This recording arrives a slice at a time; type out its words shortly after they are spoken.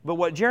But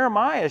what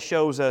Jeremiah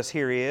shows us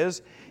here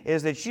is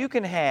that you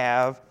can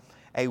have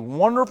a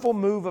wonderful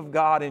move of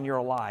God in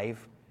your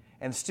life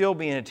and still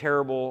be in a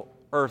terrible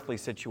earthly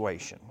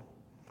situation.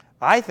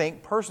 I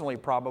think personally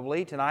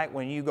probably tonight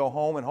when you go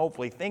home and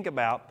hopefully think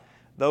about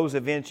those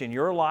events in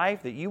your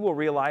life, that you will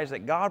realize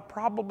that God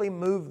probably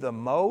moved the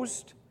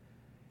most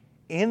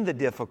in the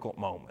difficult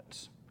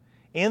moments,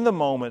 in the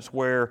moments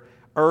where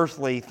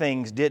earthly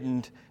things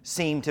didn't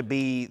seem to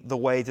be the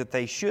way that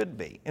they should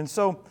be. And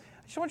so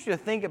I just want you to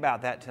think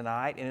about that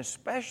tonight, and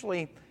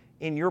especially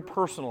in your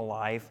personal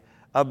life,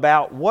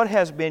 about what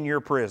has been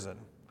your prison,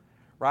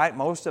 right?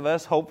 Most of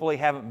us hopefully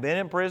haven't been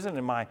in prison.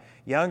 In my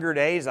younger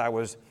days, I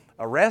was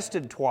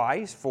arrested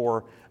twice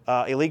for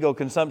illegal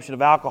consumption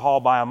of alcohol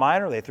by a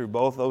minor. They threw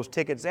both those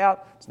tickets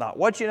out. It's not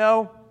what you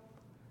know,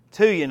 it's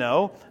who you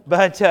know.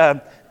 But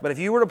if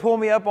you were to pull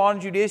me up on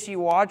Judici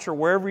Watch or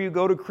wherever you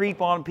go to creep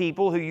on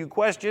people who you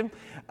question,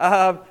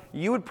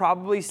 you would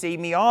probably see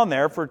me on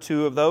there for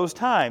 2 of those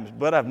times.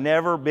 But I've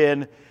never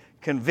been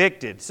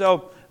convicted.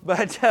 I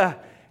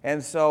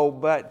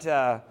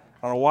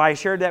don't know why I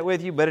shared that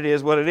with you, but it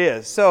is what it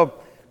is.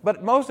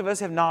 But most of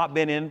us have not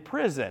been in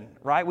prison,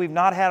 right? We've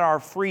not had our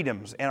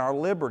freedoms and our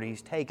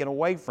liberties taken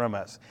away from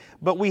us.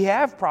 But we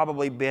have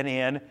probably been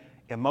in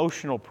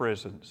emotional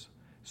prisons,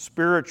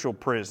 spiritual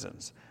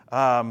prisons,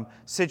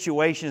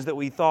 situations that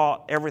we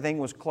thought everything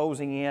was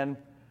closing in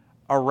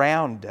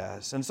around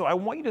us. And so I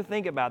want you to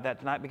think about that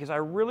tonight, because I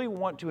really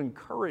want to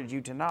encourage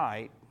you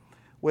tonight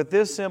with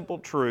this simple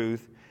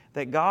truth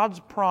that God's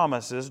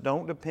promises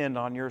don't depend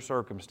on your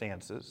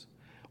circumstances.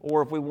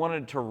 Or if we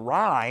wanted to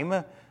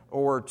rhyme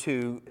or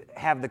to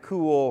have the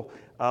cool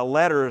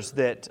letters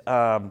that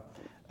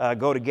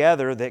go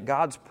together, that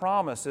God's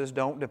promises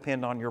don't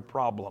depend on your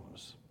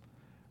problems,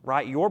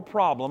 right? Your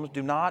problems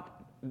do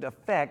not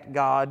affect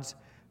God's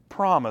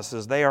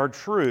promises. They are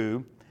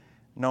true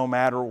no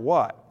matter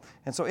what.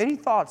 And so any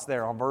thoughts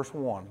there on verse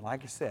 1?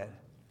 Like I said,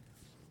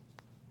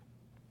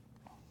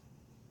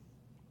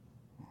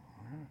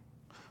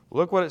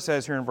 look what it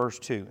says here in verse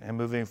 2 and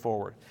moving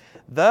forward.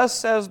 Thus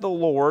says the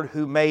Lord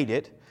who made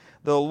it,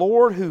 the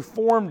Lord who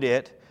formed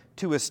it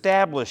to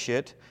establish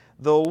it,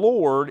 the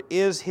Lord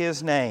is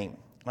His name.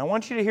 And I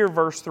want you to hear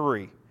verse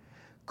 3.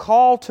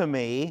 Call to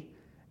me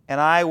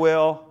and I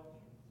will.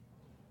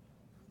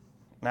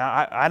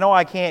 Now, I know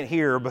I can't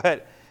hear,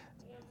 but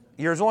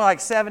there's only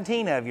like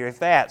 17 of you, if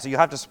that, so you'll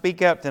have to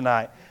speak up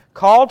tonight.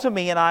 Call to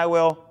me and I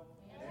will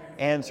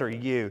answer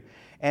you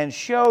and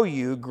show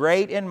you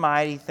great and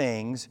mighty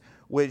things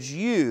which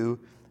you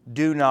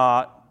do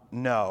not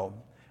know.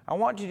 I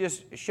want to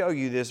just show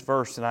you this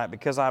verse tonight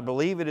because I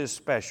believe it is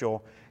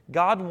special.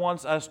 God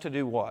wants us to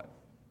do what?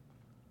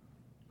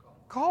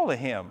 Call to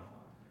Him.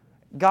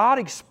 God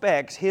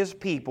expects His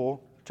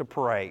people to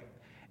pray.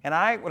 And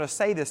I want to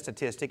say this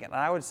statistic, and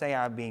I would say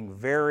I'm being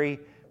very,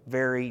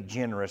 very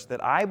generous,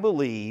 that I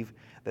believe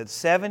that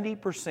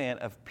 70%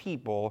 of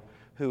people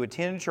who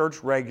attend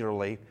church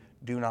regularly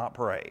do not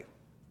pray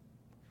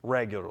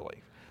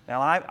regularly.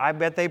 Now, I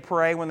bet they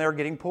pray when they're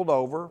getting pulled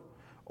over,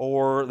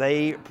 or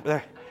they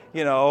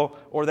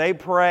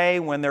pray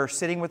when they're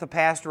sitting with a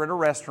pastor at a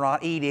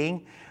restaurant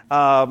eating.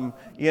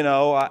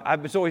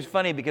 It's always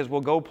funny because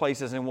we'll go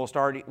places and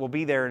we'll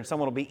be there and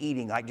someone will be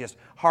eating like just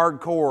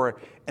hardcore,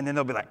 and then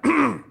they'll be like,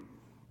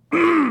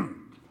 and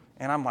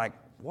I'm like,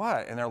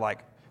 what? And they're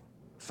like,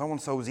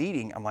 so-and-so's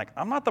eating. I'm like,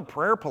 I'm not the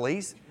prayer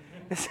police.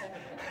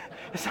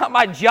 It's not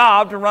my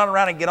job to run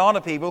around and get on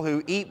to people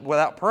who eat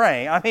without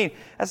praying. I mean,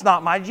 that's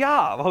not my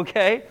job,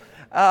 okay?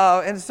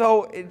 And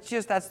so it's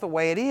just, that's the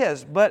way it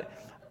is. But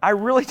I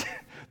really,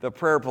 the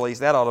prayer police,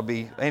 that ought to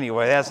be,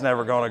 anyway, that's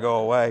never going to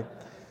go away.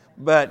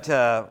 But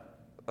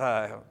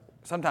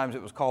sometimes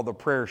it was called the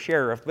prayer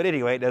sheriff. But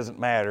anyway, it doesn't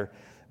matter.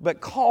 But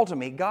call to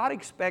me. God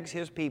expects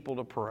His people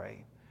to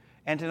pray.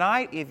 And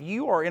tonight, if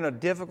you are in a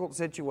difficult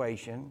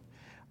situation,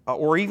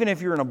 or even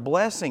if you're in a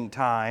blessing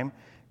time,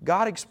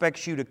 God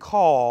expects you to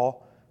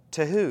call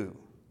to who?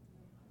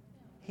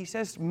 He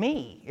says,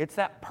 me. It's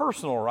that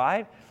personal,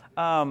 right?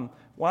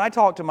 When I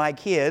talk to my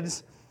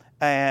kids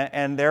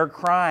and they're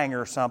crying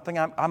or something,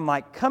 I'm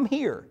like, come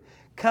here.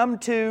 Come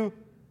to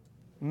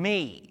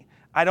me.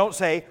 I don't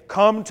say,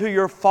 come to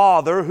your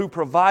Father who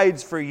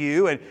provides for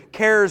you and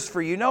cares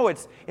for you. No,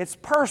 it's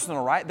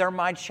personal, right? They're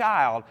my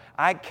child.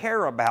 I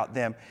care about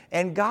them.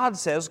 And God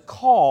says,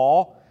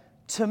 call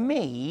to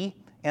me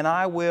and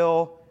I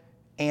will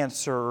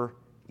answer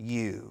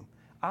you.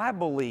 I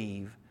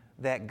believe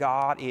that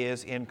God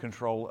is in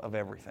control of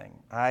everything.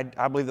 I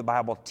believe the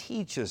Bible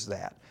teaches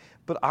that.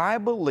 But I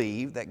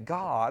believe that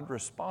God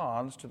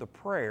responds to the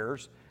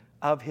prayers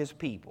of His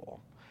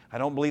people. I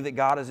don't believe that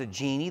God is a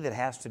genie that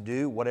has to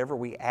do whatever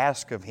we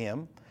ask of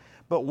Him.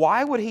 But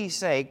why would He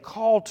say,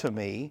 call to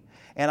me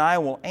and I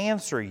will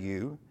answer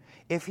you,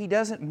 if He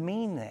doesn't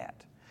mean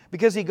that?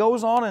 Because He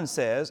goes on and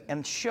says,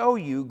 and show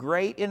you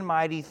great and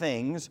mighty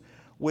things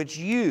which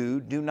you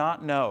do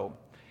not know.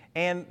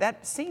 And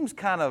that seems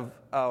kind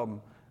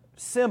of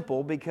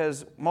simple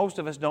because most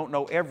of us don't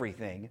know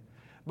everything.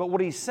 But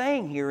what He's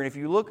saying here, and if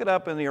you look it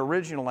up in the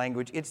original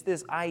language, it's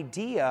this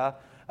idea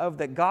of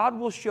that God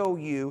will show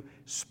you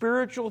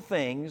spiritual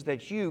things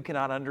that you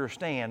cannot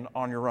understand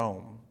on your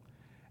own.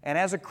 And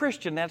as a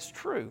Christian, that's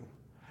true.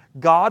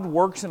 God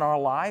works in our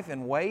life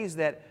in ways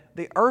that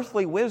the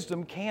earthly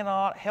wisdom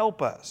cannot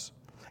help us.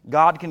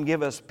 God can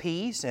give us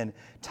peace in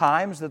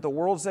times that the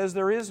world says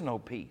there is no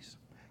peace.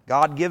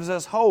 God gives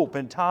us hope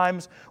in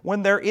times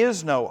when there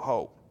is no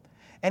hope.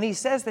 And He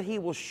says that He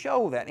will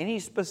show that. And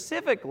He's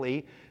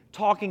specifically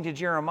talking to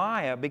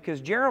Jeremiah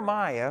because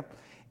Jeremiah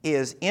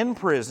is in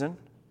prison.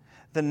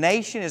 The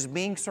nation is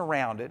being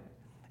surrounded.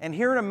 And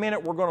here in a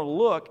minute we're going to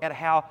look at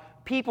how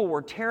people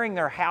were tearing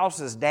their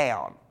houses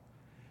down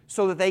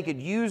so that they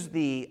could use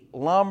the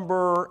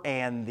lumber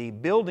and the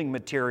building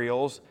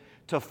materials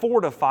to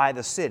fortify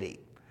the city.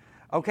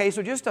 Okay,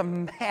 so just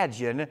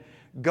imagine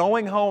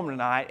going home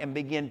tonight and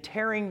begin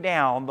tearing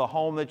down the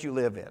home that you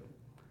live in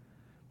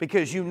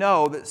because you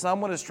know that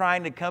someone is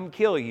trying to come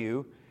kill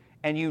you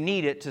and you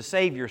need it to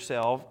save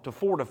yourself, to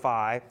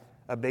fortify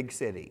a big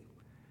city.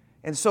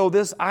 And so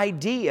this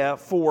idea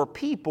for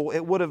people, it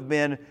would have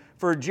been,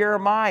 for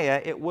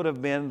Jeremiah, it would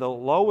have been the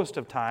lowest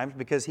of times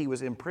because he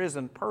was in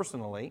prison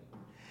personally.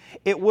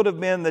 It would have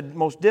been the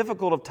most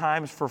difficult of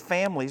times for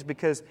families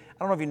because, I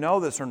don't know if you know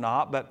this or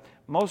not, but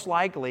most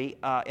likely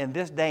in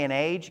this day and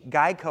age,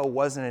 Geico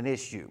wasn't an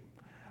issue.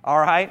 All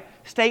right?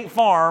 State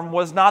Farm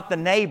was not the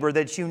neighbor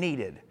that you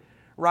needed.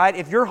 Right?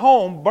 If your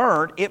home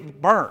burnt,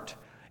 it burnt.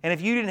 And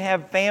if you didn't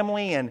have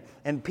family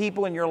and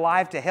people in your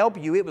life to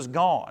help you, it was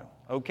gone.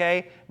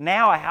 Okay?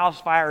 Now a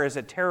house fire is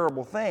a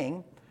terrible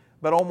thing,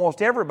 but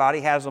almost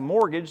everybody has a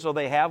mortgage, so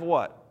they have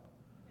what?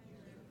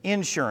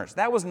 Insurance.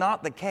 That was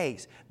not the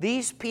case.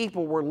 These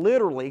people were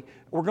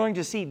going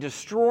to see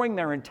destroying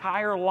their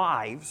entire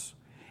lives,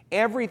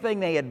 everything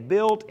they had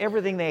built,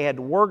 everything they had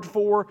worked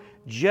for,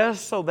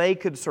 just so they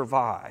could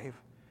survive.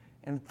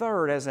 And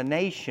third, as a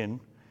nation,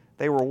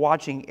 they were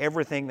watching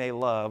everything they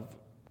loved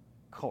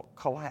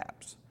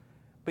collapse.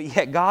 But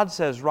yet God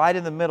says right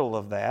in the middle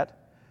of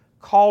that,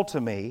 call to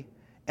me,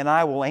 and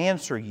I will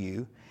answer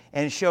you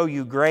and show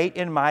you great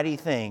and mighty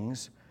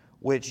things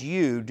which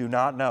you do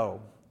not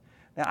know.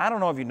 Now, I don't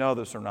know if you know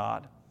this or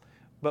not,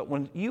 but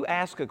when you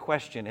ask a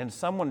question and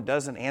someone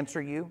doesn't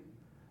answer you,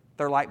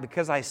 they're like,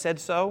 because I said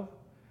so.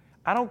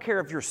 I don't care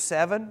if you're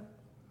 7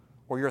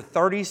 or you're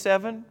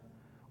 37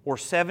 or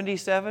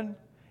 77.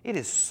 It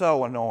is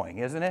so annoying,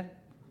 isn't it?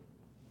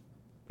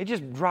 It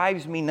just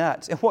drives me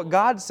nuts. And what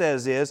God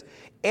says is,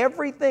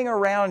 everything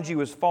around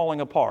you is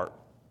falling apart.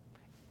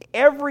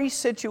 Every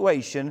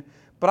situation,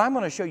 but I'm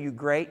going to show you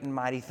great and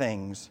mighty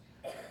things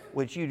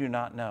which you do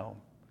not know.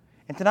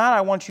 And tonight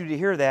I want you to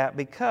hear that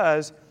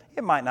because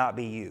it might not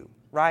be you,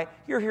 right?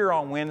 You're here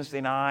on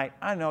Wednesday night.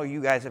 I know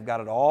you guys have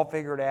got it all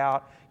figured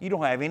out. You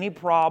don't have any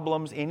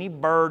problems, any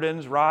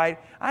burdens, right?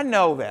 I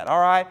know that, all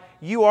right?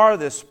 You are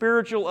the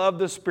spiritual of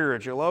the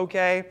spiritual,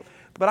 okay?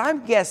 But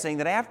I'm guessing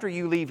that after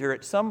you leave here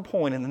at some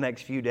point in the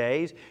next few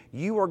days,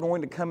 you are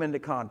going to come into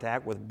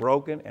contact with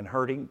broken and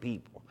hurting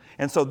people.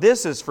 And so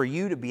this is for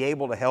you to be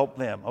able to help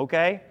them,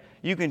 okay?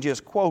 You can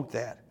just quote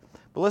that.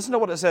 But listen to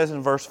what it says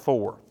in verse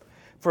 4.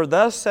 For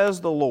thus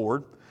says the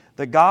Lord,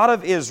 the God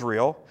of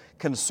Israel,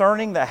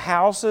 concerning the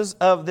houses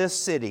of this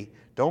city,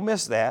 don't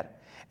miss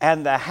that,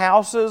 and the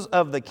houses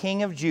of the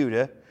king of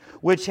Judah,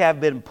 which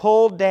have been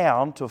pulled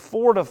down to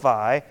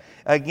fortify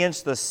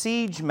against the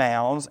siege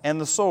mounds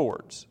and the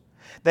swords.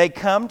 They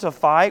come to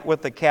fight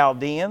with the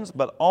Chaldeans,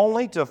 but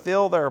only to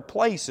fill their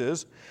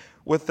places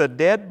with the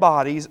dead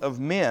bodies of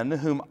men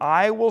whom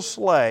I will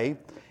slay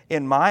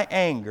in my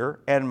anger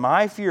and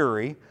my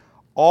fury,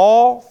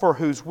 all for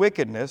whose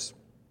wickedness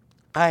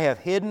I have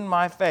hidden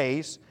my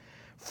face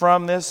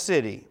from this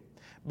city.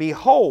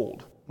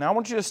 Behold, now I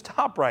want you to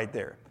stop right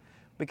there,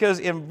 because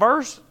in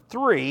verse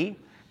 3,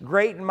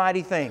 great and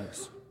mighty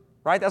things,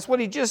 right? That's what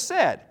he just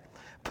said.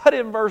 But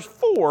in verse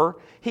 4,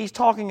 he's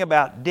talking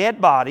about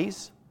dead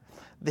bodies.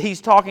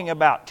 He's talking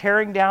about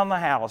tearing down the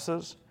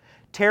houses,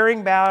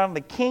 tearing down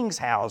the king's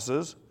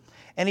houses,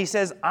 and he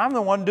says, I'm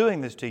the one doing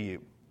this to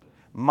you.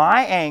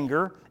 My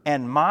anger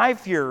and my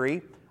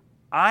fury,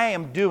 I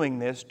am doing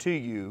this to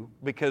you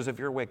because of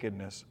your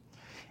wickedness.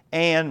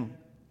 And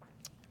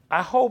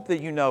I hope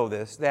that you know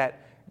this,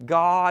 that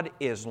God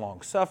is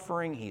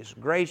long-suffering, He's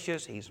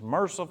gracious, He's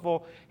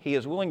merciful, He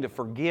is willing to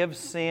forgive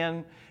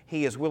sin,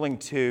 He is willing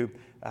to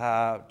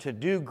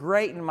do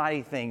great and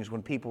mighty things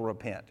when people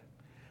repent.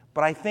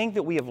 But I think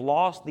that we have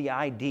lost the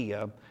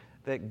idea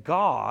that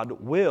God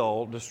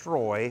will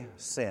destroy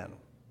sin.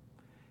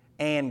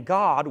 And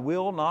God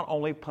will not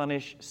only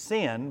punish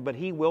sin, but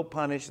He will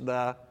punish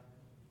the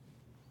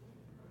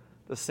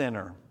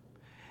sinner.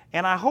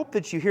 And I hope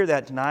that you hear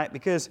that tonight,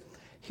 because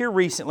here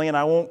recently, and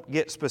I won't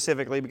get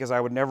specifically because I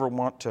would never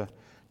want to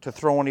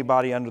throw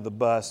anybody under the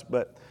bus,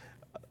 but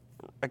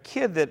a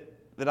kid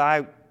that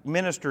I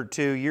ministered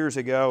to years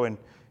ago in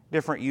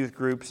different youth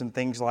groups and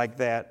things like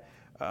that,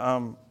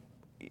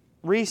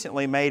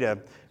 recently made a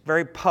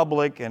very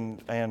public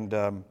and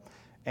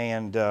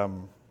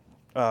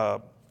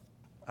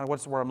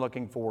what's the word I'm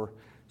looking for?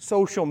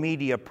 Social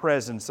media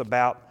presence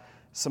about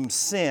some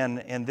sin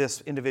in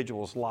this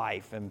individual's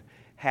life and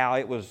how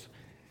it was,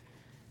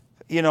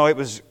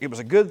 it was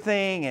a good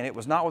thing and it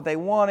was not what they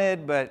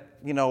wanted, but,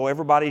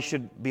 everybody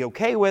should be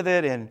okay with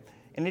it. And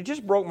it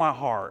just broke my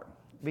heart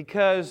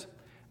because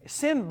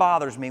sin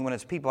bothers me when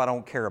it's people I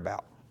don't care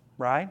about,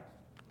 right?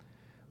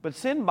 But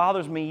sin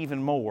bothers me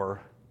even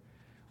more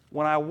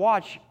when I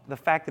watch the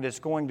fact that it's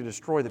going to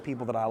destroy the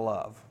people that I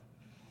love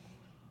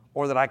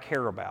or that I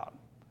care about.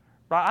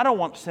 Right? I don't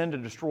want sin to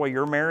destroy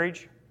your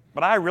marriage,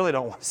 but I really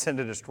don't want sin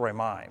to destroy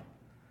mine.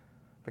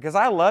 Because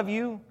I love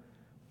you,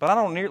 but I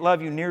don't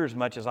love you near as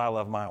much as I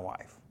love my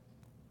wife.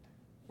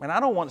 And I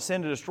don't want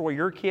sin to destroy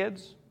your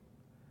kids,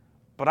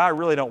 but I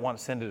really don't want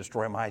sin to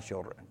destroy my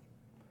children.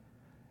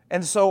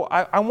 And so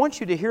I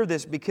want you to hear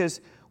this because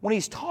when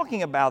he's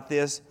talking about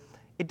this,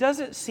 it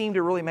doesn't seem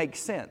to really make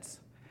sense.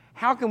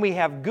 How can we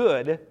have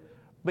good,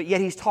 but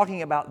yet he's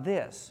talking about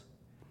this?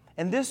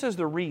 And this is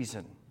the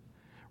reason.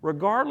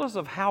 Regardless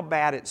of how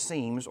bad it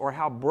seems or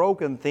how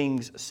broken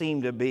things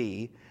seem to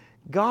be,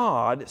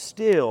 God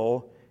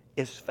still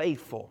is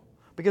faithful.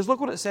 Because look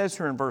what it says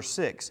here in verse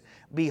 6.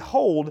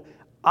 Behold,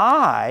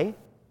 I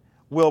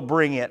will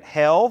bring it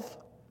health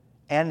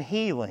and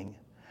healing.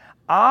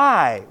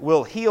 I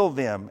will heal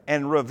them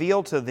and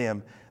reveal to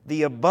them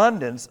the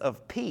abundance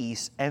of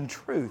peace and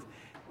truth.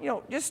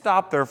 Just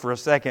stop there for a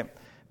second.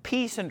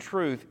 Peace and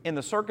truth in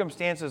the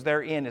circumstances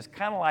they're in is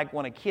kind of like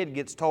when a kid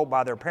gets told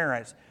by their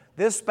parents,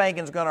 this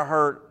spanking's going to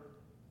hurt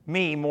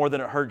me more than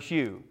it hurts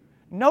you.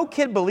 No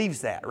kid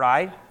believes that,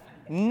 right?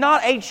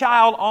 Not a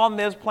child on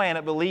this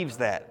planet believes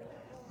that.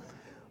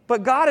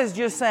 But God is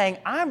just saying,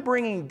 I'm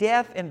bringing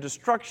death and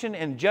destruction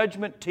and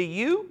judgment to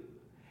you,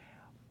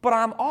 but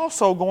I'm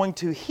also going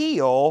to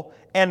heal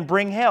and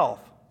bring health.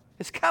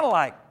 It's kind of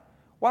like,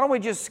 why don't we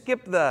just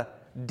skip the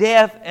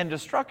death and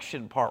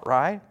destruction part,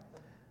 right?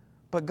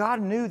 But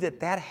God knew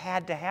that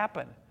had to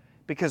happen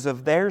because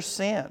of their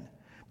sin,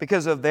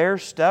 because of their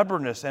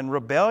stubbornness and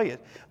rebellion,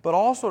 but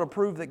also to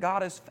prove that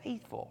God is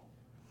faithful.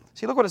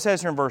 See, look what it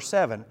says here in verse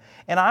 7.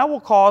 And I will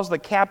cause the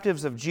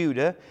captives of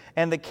Judah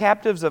and the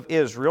captives of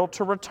Israel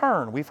to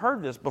return. We've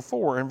heard this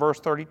before in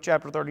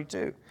chapter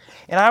 32.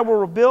 And I will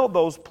rebuild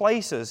those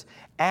places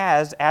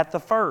as at the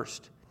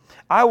first.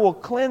 I will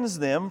cleanse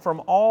them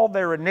from all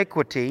their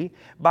iniquity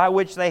by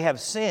which they have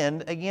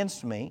sinned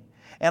against me.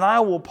 And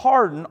I will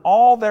pardon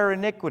all their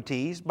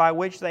iniquities by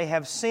which they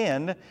have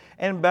sinned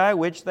and by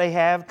which they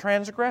have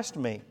transgressed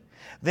me.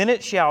 Then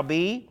it shall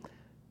be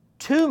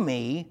to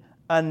me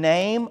a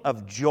name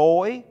of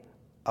joy,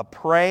 a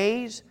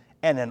praise,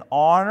 and an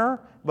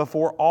honor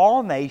before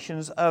all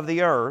nations of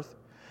the earth,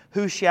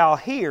 who shall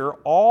hear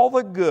all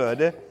the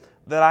good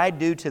that I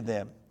do to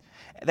them.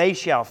 They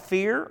shall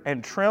fear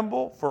and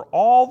tremble for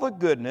all the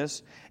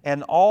goodness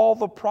and all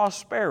the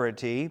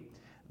prosperity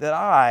that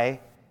I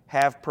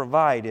have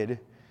provided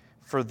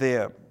for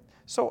them.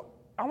 So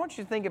I want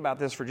you to think about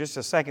this for just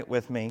a second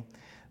with me,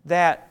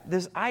 that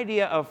this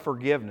idea of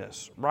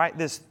forgiveness, right,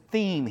 this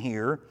theme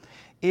here,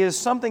 is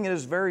something that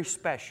is very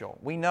special.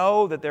 We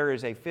know that there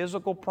is a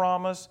physical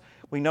promise.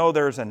 We know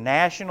there's a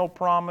national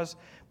promise.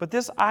 But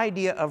this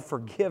idea of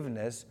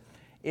forgiveness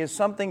is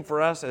something for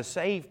us as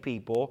saved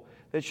people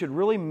that should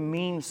really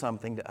mean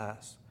something to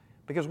us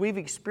because we've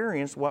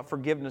experienced what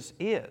forgiveness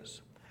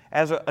is.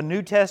 As a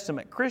New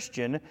Testament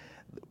Christian,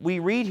 we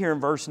read here in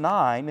verse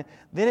 9,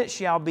 then it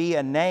shall be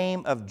a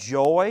name of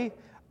joy,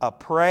 a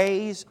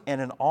praise,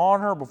 and an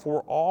honor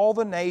before all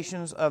the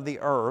nations of the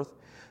earth,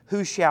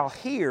 who shall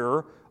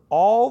hear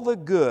all the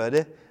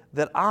good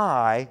that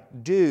I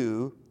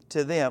do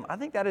to them. I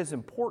think that is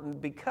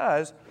important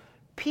because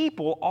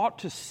people ought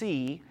to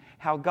see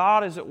how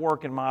God is at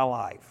work in my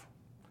life,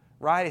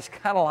 right? It's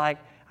kind of like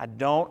I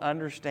don't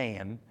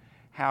understand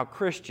how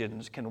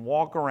Christians can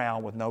walk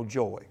around with no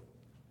joy.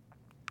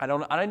 I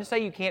didn't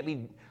say you can't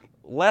be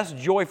less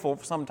joyful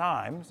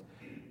sometimes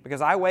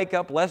because I wake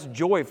up less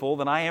joyful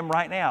than I am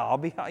right now.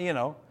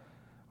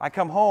 I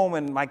come home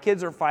and my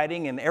kids are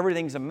fighting and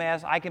everything's a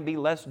mess. I can be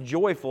less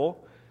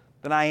joyful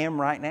than I am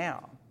right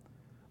now.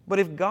 But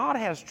if God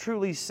has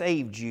truly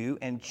saved you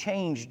and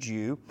changed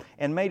you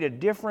and made a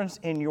difference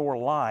in your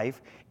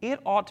life, it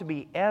ought to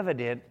be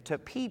evident to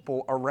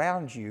people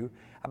around you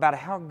about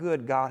how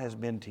good God has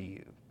been to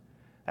you.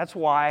 That's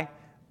why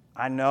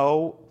I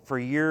know for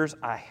years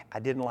I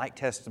didn't like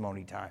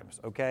testimony times,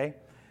 okay?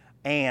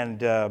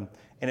 And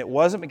it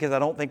wasn't because I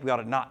don't think we ought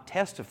to not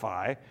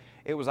testify.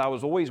 It was I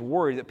was always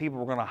worried that people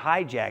were going to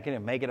hijack it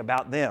and make it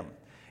about them.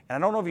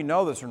 And I don't know if you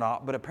know this or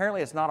not, but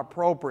apparently it's not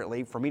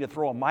appropriately for me to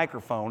throw a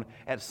microphone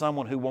at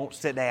someone who won't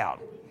sit down.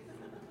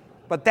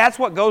 But that's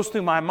what goes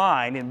through my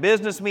mind in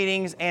business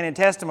meetings and in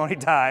testimony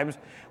times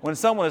when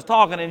someone is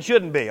talking and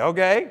shouldn't be,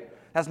 okay?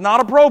 That's not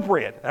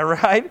appropriate, all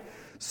right?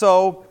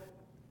 So,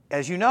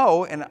 as you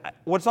know, and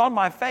what's on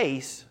my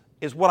face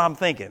is what I'm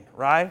thinking,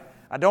 right?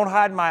 I don't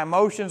hide my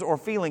emotions or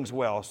feelings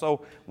well.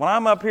 So when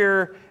I'm up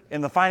here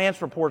and the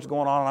finance report's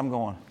going on, I'm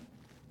going,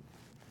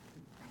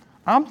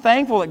 I'm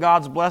thankful that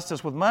God's blessed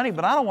us with money,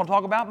 but I don't want to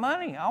talk about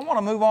money. I want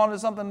to move on to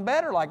something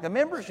better like the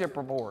membership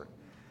report.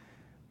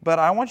 But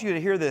I want you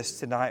to hear this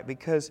tonight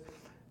because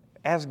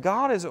As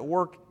God is at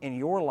work in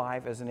your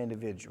life as an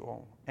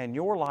individual and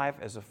your life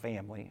as a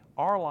family,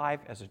 our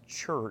life as a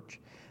church,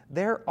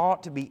 there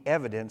ought to be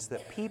evidence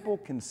that people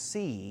can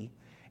see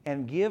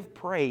and give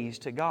praise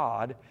to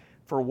God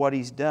for what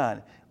He's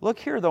done. Look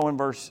here, though, in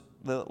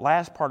the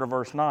last part of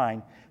verse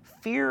 9.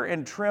 Fear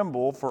and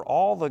tremble for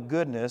all the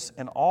goodness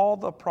and all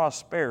the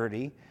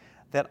prosperity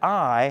that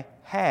I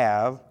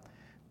have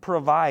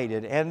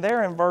provided. And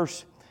there in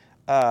verse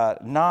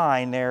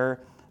 9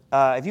 there,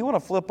 if you want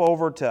to flip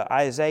over to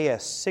Isaiah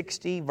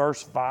 60,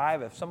 verse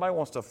 5, if somebody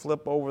wants to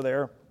flip over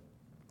there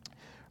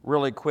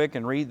really quick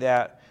and read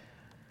that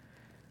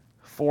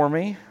for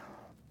me.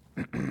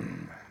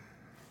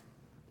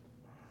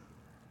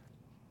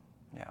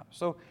 Yeah,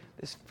 so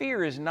this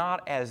fear is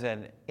not as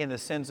in the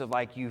sense of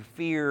like you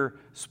fear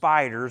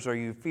spiders or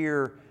you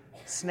fear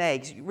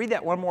snakes. Read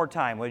that one more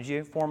time, would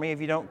you, for me,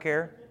 if you don't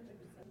care?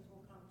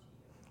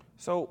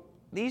 So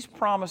these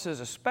promises,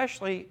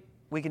 especially,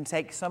 we can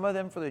take some of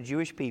them for the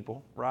Jewish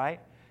people, right?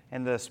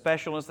 And the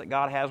specialness that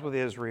God has with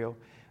Israel,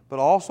 but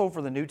also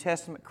for the New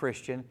Testament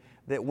Christian,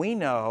 that we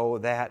know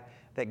that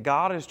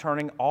God is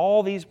turning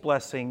all these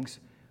blessings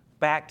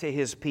back to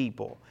His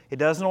people. It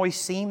doesn't always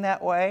seem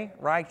that way,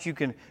 right? You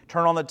can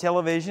turn on the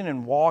television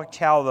and watch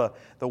how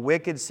the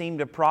wicked seem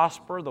to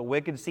prosper, the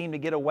wicked seem to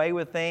get away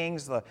with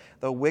things,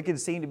 the wicked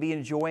seem to be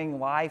enjoying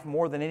life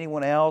more than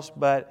anyone else,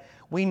 but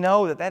we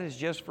know that is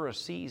just for a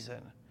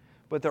season.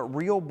 But that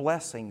real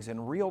blessings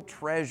and real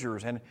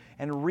treasures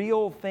and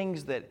real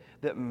things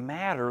that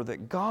matter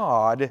that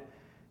God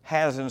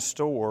has in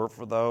store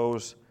for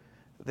those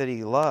that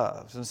He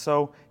loves. And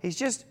so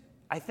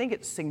I think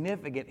it's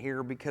significant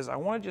here because I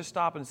want to just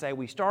stop and say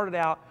we started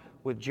out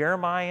with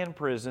Jeremiah in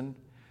prison,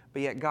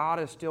 but yet God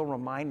is still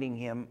reminding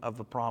him of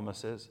the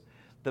promises.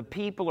 The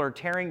people are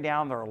tearing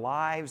down their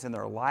lives and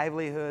their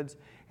livelihoods,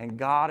 and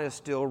God is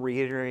still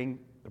reiterating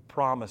the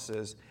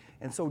promises.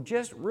 And so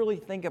just really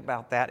think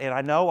about that. And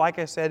I know, like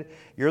I said,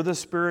 you're the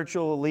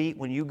spiritual elite.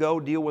 When you go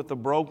deal with the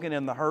broken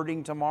and the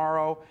hurting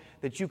tomorrow,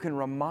 that you can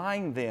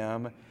remind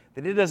them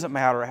that it doesn't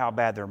matter how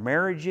bad their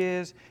marriage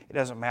is. It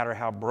doesn't matter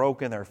how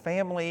broken their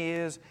family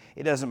is.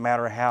 It doesn't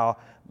matter how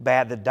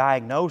bad the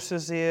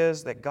diagnosis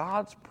is, that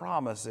God's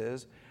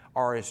promises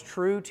are as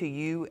true to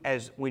you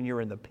as when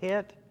you're in the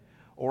pit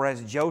or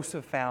as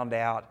Joseph found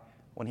out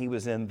when he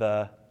was in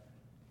the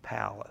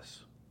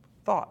palace.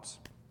 Thoughts?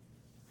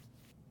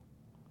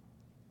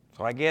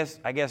 So I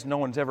guess no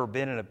one's ever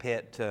been in a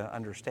pit to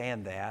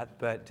understand that,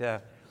 but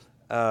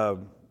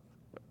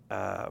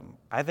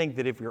I think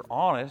that if you're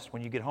honest,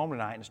 when you get home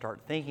tonight and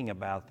start thinking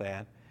about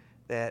that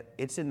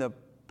it's in the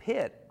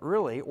pit,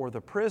 really, or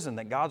the prison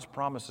that God's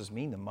promises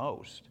mean the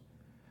most.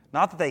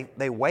 Not that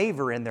they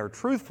waver in their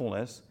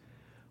truthfulness,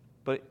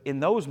 but in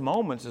those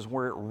moments is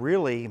where it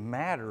really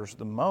matters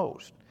the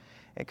most.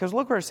 Because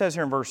look where it says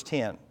here in verse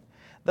 10.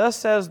 Thus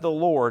says the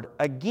Lord,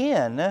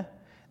 again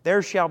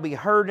there shall be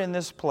heard in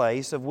this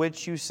place of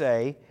which you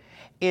say,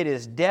 it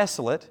is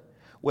desolate,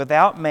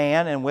 without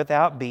man and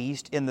without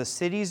beast, in the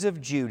cities of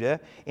Judah,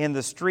 in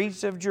the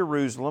streets of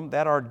Jerusalem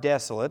that are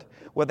desolate,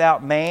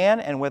 without man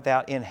and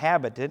without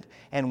inhabitant,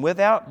 and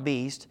without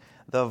beast,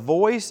 the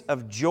voice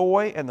of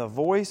joy and the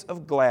voice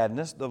of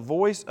gladness, the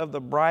voice of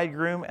the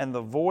bridegroom and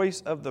the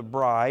voice of the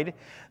bride,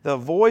 the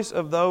voice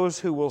of those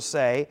who will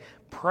say,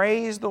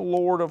 praise the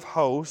Lord of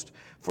hosts,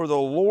 for the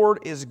Lord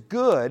is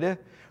good,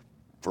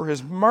 for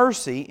His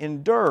mercy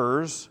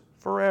endures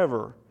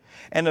forever.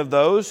 And of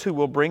those who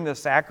will bring the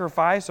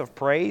sacrifice of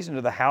praise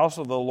into the house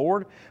of the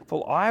Lord,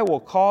 for I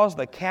will cause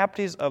the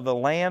captives of the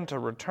land to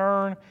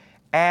return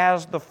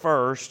as the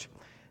first,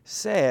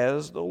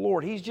 says the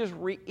Lord. He's just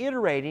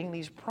reiterating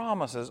these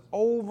promises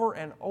over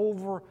and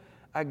over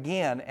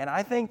again. And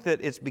I think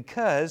that it's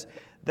because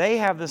they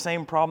have the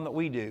same problem that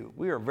we do.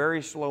 We are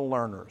very slow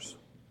learners.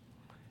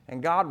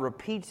 And God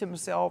repeats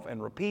Himself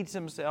and repeats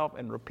Himself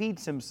and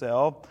repeats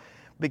Himself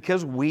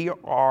because we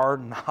are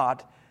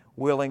not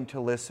willing to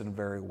listen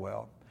very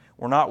well.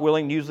 We're not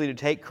willing usually to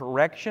take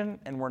correction,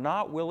 and we're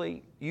not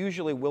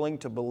usually willing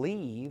to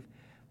believe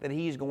that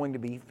He's going to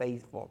be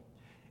faithful.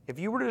 If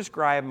you were to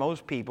describe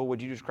most people,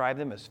 would you describe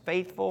them as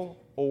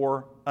faithful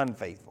or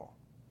unfaithful?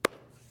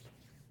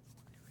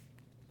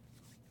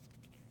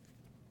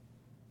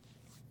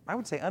 I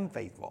would say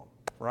unfaithful,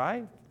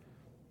 right?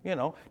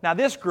 Now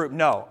this group,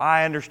 no,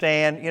 I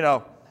understand,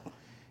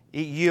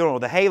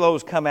 the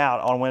halos come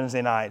out on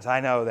Wednesday nights. I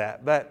know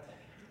that. But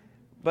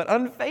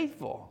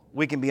unfaithful.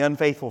 We can be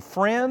unfaithful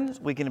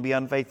friends. We can be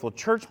unfaithful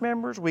church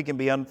members. We can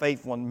be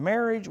unfaithful in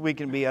marriage. We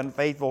can be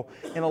unfaithful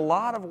in a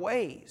lot of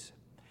ways.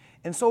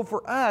 And so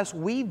for us,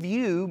 we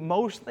view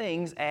most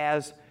things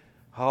as,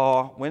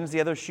 when's the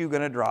other shoe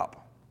going to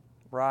drop?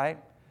 Right?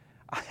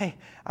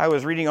 I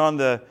was reading on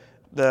the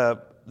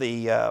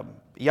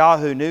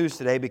Yahoo News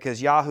today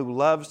because Yahoo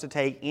loves to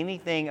take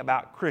anything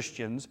about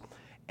Christians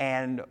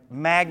and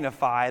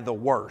magnify the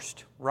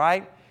worst,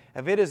 right?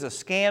 If it is a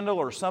scandal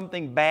or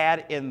something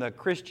bad in the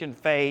Christian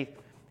faith,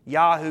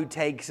 Yahoo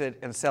takes it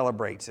and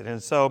celebrates it.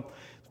 And so,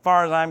 as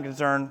far as I'm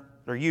concerned,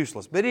 they're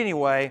useless. But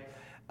anyway,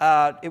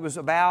 it was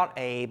about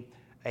a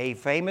a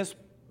famous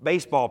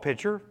baseball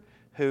pitcher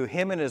who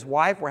him and his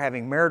wife were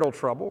having marital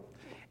trouble,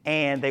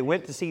 and they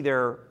went to see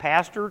their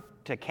pastor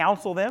to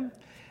counsel them.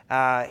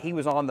 He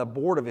was on the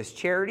board of his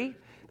charity.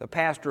 The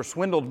pastor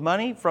swindled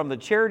money from the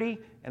charity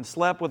and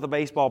slept with the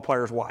baseball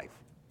player's wife.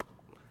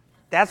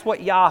 That's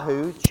what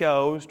Yahoo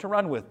chose to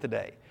run with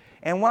today.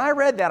 And when I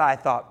read that, I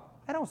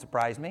thought, that don't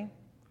surprise me.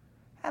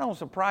 That don't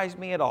surprise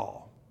me at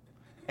all.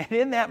 And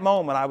in that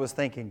moment, I was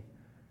thinking,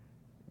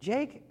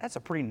 Jake, that's a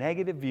pretty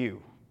negative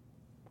view.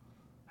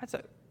 It's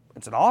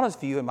an honest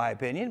view, in my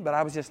opinion, but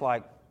I was just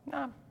like,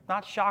 nah,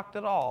 not shocked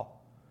at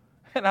all.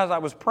 And as I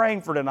was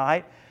praying for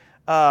tonight,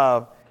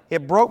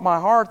 it broke my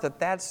heart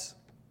that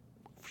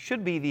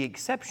should be the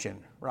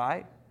exception,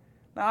 right?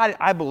 Now,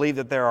 I believe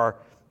that there are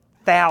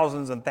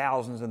thousands and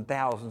thousands and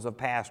thousands of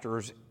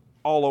pastors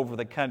all over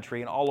the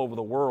country and all over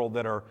the world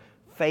that are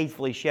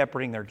faithfully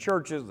shepherding their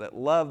churches, that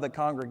love the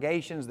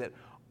congregations, that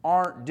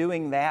aren't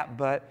doing that.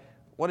 But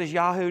what does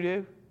Yahoo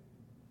do?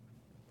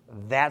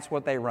 That's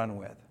what they run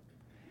with.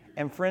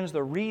 And friends,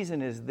 the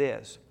reason is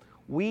this.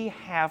 We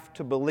have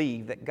to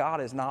believe that God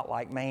is not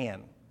like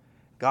man.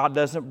 God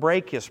doesn't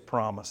break His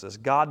promises.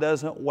 God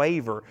doesn't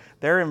waver.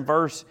 There in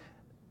verse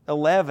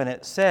 11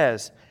 it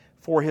says,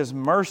 "For His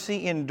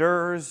mercy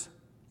endures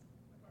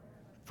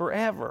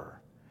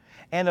forever.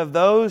 And of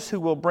those who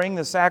will bring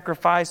the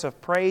sacrifice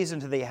of praise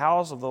into the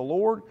house of the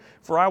Lord,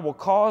 for I will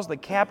cause the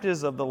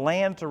captives of the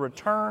land to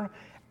return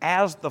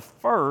as the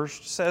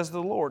first, says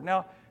the Lord."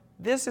 Now,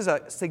 this is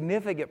a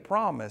significant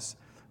promise,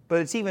 but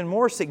it's even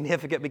more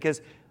significant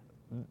because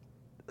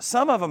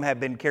some of them have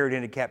been carried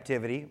into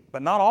captivity,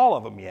 but not all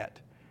of them yet.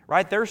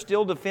 Right? They're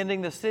still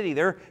defending the city.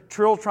 They're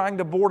still trying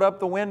to board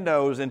up the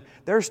windows, and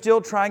they're still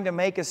trying to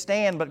make a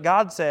stand. But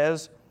God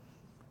says,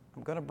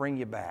 I'm going to bring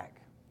you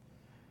back.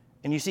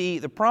 And you see,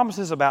 the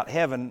promises about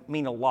heaven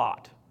mean a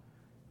lot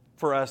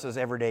for us as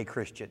everyday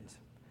Christians.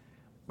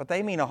 But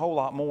they mean a whole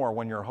lot more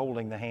when you're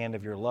holding the hand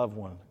of your loved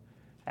one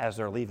as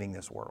they're leaving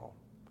this world.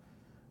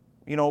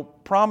 You know,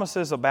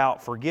 promises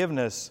about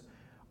forgiveness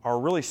are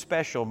really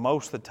special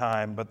most of the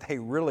time, but they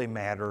really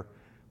matter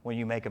when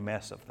you make a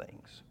mess of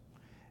things.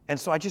 And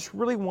so I just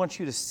really want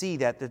you to see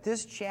that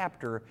this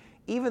chapter,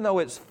 even though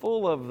it's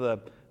full of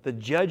the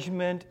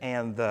judgment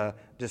and the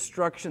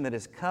destruction that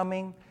is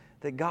coming,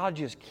 that God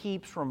just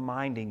keeps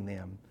reminding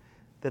them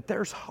that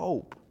there's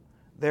hope.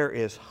 There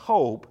is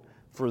hope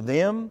for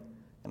them,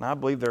 and I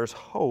believe there's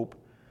hope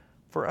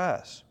for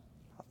us.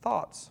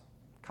 Thoughts,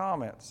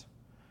 comments?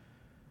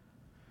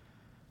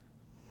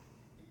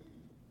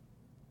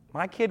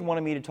 My kid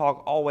wanted me to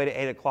talk all the way to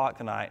 8 o'clock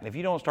tonight, and if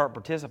you don't start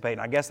participating,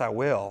 I guess I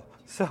will.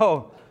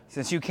 So,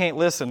 since you can't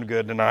listen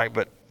good tonight,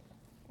 but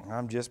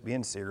I'm just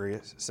being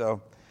serious.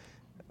 So,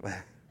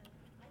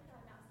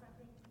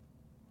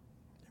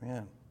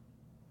 yeah.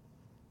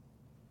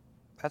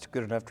 That's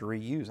good enough to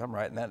reuse. I'm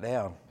writing that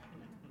down.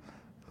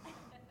 But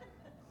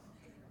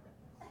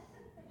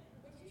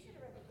you should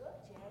have read the book,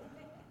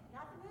 Jay.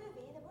 Not the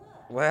movie, the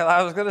book. Well,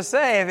 I was going to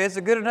say, if it's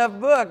a good enough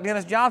book,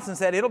 Dennis Johnson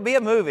said, it'll be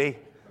a movie.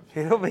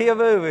 It'll be a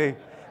movie.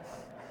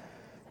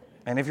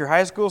 And if your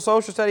high school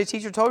social studies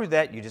teacher told you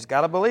that, you just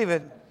got to believe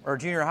it. Or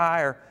junior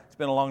high, or it's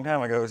been a long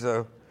time ago,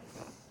 so.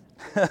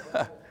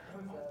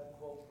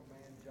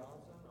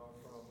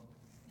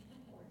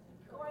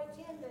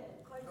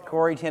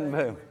 Corrie ten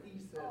Boom.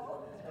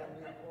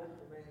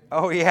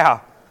 Oh,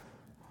 yeah.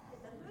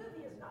 The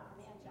movie is not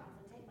from Van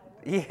Johnson. Take my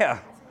word. Yeah.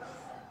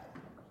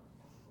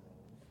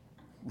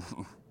 It's the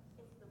book.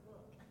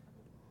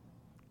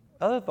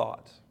 Other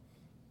thoughts?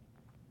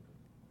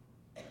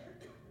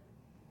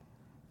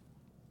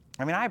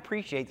 I mean, I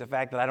appreciate the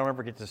fact that I don't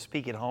ever get to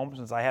speak at home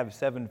since I have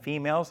 7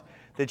 females,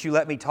 that you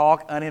let me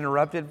talk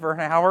uninterrupted for an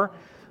hour.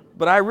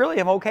 But I really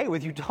am okay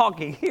with you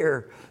talking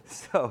here.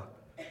 So,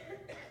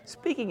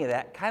 speaking of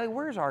that, Kylie,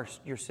 where's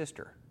your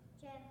sister?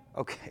 Jen.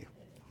 Okay.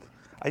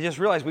 I just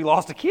realized we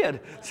lost a kid.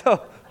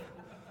 So,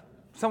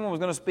 someone was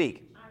going to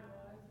speak. I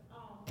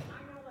was.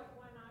 I know, like,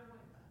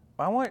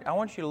 when I went. I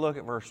want you to look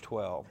at verse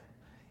 12,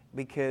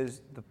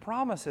 because the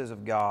promises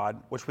of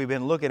God, which we've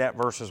been looking at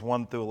verses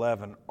 1 through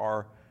 11,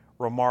 are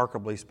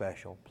remarkably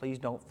special. Please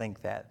don't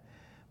think that.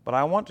 But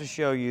I want to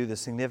show you the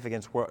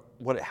significance,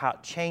 how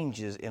it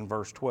changes in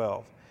verse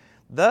 12.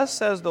 Thus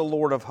says the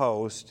Lord of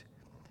hosts,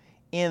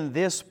 in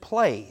this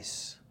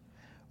place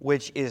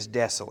which is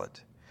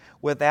desolate,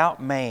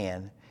 without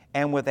man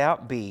and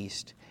without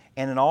beast,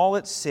 and in all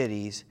its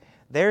cities,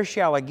 there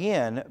shall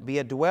again be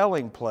a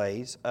dwelling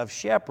place of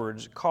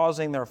shepherds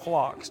causing their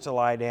flocks to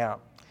lie down.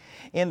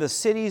 In the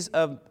cities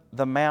of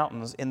the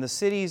mountains, in the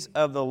cities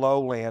of the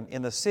lowland,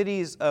 in the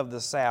cities of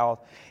the south,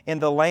 in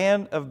the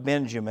land of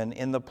Benjamin,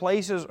 in the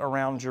places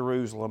around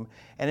Jerusalem,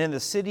 and in the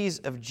cities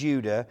of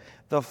Judah,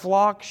 the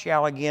flock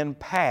shall again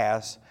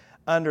pass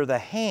under the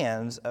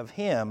hands of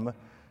him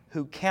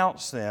who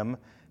counts them,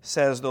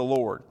 says the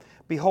Lord.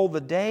 Behold, the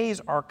days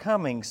are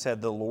coming,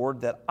 said the Lord,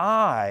 that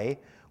I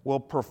will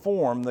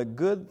perform the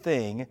good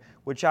thing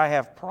which I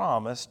have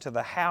promised to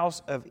the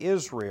house of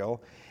Israel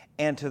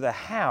and to the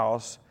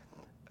house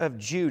of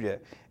Judah.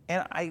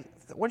 And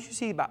what you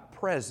see about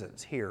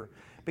presence here,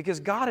 because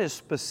God is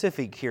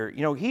specific here.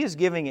 You know, He is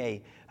giving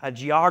a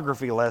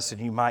geography lesson,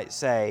 you might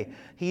say.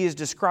 He is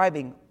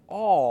describing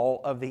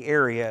all of the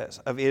areas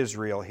of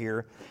Israel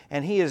here,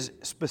 and He is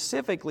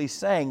specifically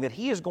saying that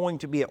He is going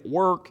to be at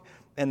work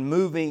and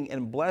moving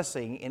and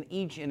blessing in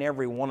each and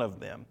every one of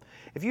them.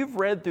 If you've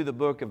read through the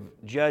book of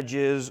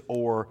Judges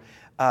or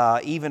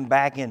even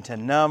back into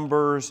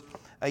Numbers,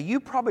 you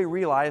probably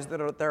realize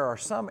that there are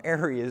some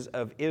areas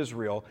of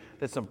Israel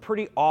that some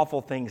pretty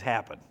awful things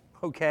happen,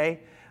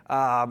 okay?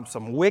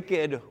 Some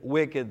wicked,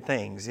 wicked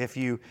things. If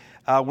you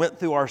went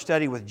through our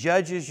study with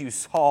Judges, you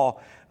saw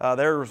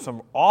there were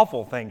some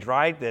awful things,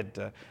 right?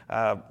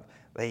 That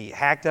they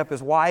hacked up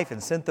his wife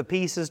and sent the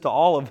pieces to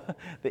all of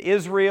the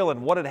Israel,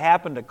 and what had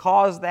happened to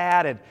cause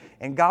that,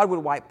 and God would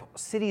wipe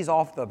cities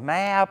off the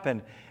map,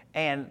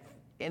 and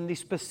the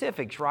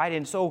specifics, right?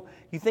 And so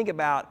you think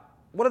about,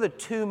 what are the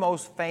two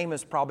most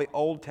famous, probably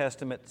Old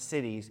Testament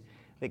cities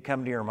that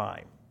come to your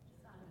mind?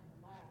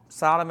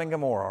 Sodom and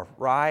Gomorrah,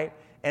 right?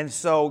 And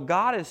so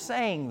God is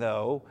saying,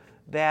 though,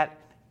 that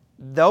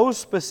those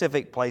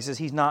specific places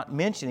He's not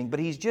mentioning, but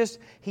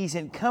He's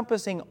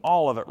encompassing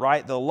all of it,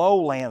 right? The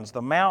lowlands,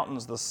 the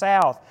mountains, the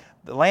south,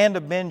 the land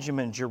of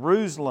Benjamin,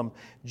 Jerusalem,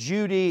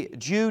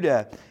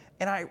 Judah.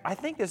 And I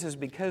think this is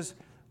because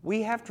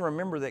we have to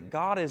remember that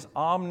God is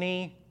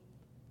omnipresent.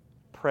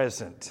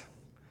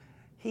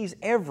 He's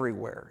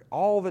everywhere,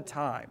 all the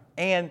time.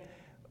 And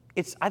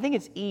I think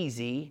it's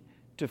easy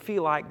to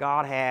feel like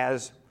God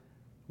has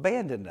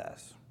abandoned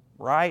us,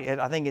 right?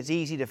 And I think it's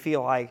easy to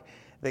feel like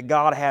that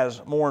God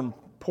has more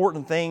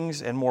important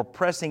things and more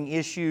pressing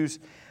issues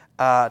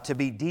to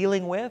be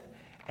dealing with,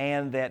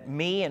 and that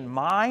me and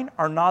mine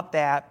are not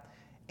that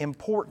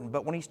important.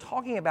 But when He's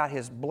talking about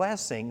His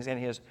blessings and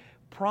His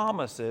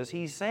promises,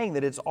 He's saying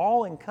that it's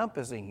all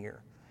encompassing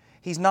here.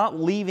 He's not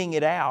leaving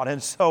it out.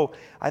 And so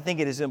I think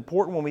it is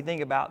important when we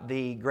think about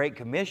the Great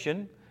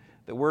Commission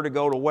that we're to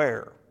go to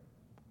where?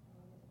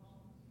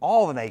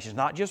 All the nations,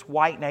 not just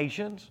white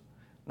nations,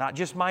 not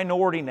just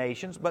minority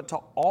nations, but to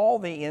all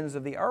the ends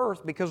of the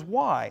earth. Because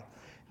why?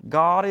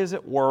 God is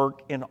at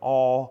work in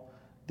all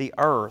the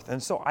earth.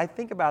 And so I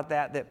think about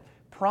that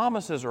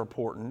promises are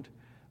important,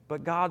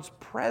 but God's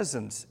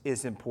presence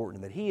is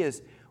important, that He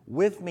is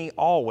with me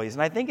always.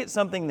 And I think it's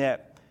something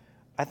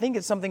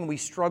we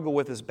struggle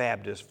with as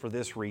Baptists for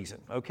this reason,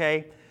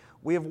 okay?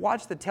 We have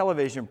watched the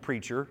television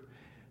preacher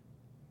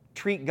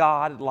treat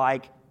God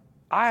like,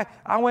 I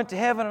went to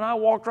heaven and I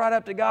walked right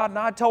up to God and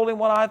I told Him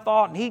what I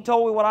thought and He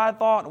told me what I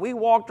thought, and we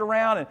walked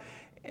around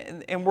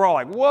and we're all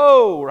like,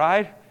 whoa,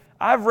 right?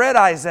 I've read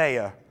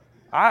Isaiah.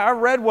 I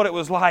read what it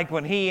was like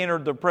when he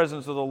entered the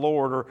presence of the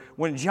Lord, or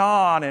when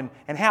John,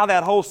 and how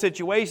that whole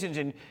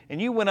situation,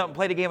 and you went up and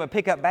played a game of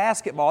pickup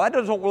basketball. That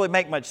doesn't really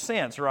make much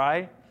sense,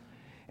 right?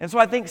 And so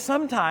I think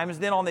sometimes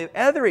then on the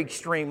other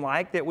extreme,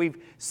 like that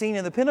we've seen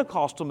in the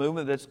Pentecostal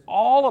movement, that's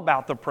all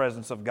about the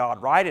presence of God,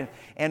 right?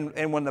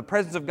 And when the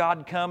presence of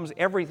God comes,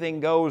 everything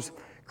goes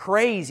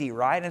crazy,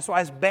 right? And so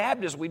as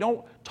Baptists, we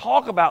don't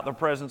talk about the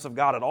presence of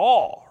God at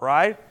all,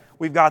 right?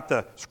 We've got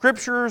the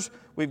Scriptures,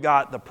 we've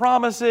got the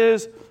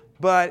promises,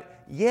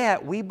 but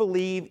yet we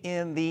believe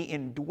in the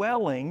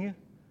indwelling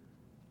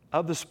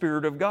of the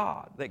Spirit of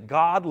God, that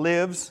God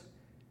lives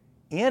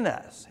in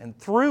us and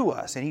through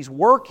us, and He's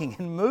working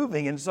and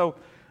moving. And so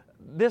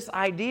this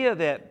idea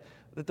that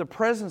the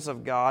presence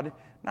of God,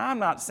 now I'm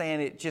not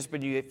saying it just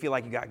when you feel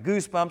like you got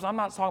goosebumps, I'm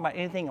not talking about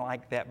anything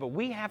like that, but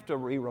we have to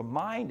be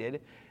reminded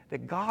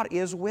that God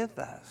is with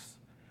us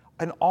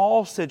in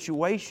all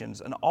situations,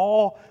 in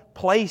all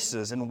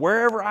places, and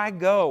wherever I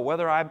go,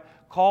 whether I'm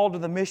called to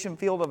the mission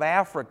field of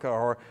Africa,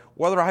 or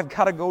whether I've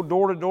got to go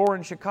door to door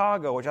in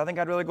Chicago, which I think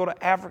I'd rather go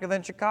to Africa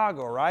than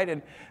Chicago, right?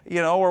 And,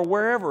 or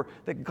wherever,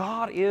 that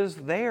God is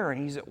there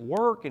and He's at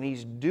work and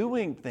He's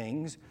doing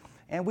things,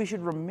 and we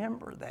should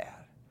remember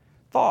that.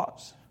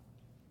 Thoughts?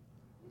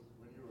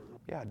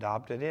 Yeah,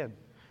 adopted in.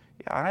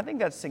 Yeah, and I think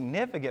that's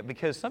significant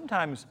because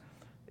sometimes,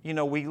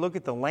 we look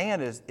at the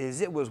land as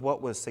it was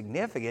what was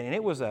significant, and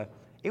it was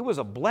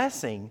a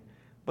blessing,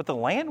 but the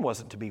land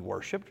wasn't to be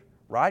worshiped.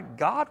 Right?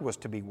 God was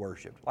to be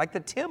worshiped. Like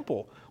the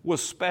temple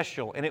was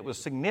special and it was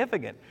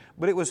significant,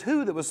 but it was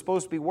who that was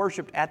supposed to be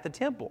worshiped at the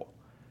temple?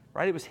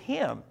 Right? It was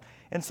Him.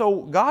 And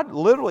so God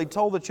literally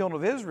told the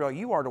children of Israel,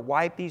 you are to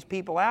wipe these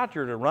people out,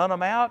 you're to run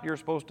them out, you're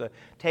supposed to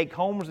take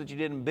homes that you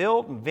didn't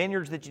build and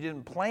vineyards that you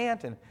didn't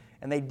plant, and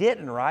they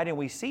didn't, right? And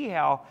we see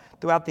how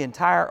throughout the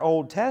entire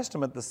Old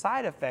Testament, the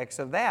side effects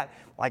of that.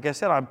 Like I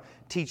said, I'm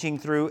teaching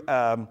through,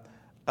 what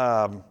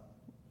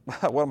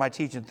am I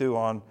teaching through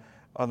on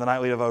the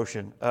nightly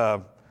devotion?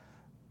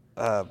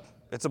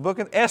 It's a book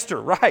of Esther,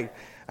 right?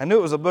 I knew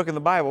it was a book in the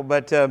Bible,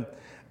 but, and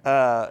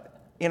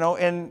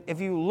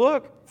if you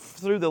look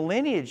through the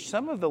lineage,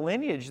 some of the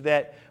lineage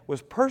that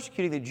was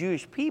persecuting the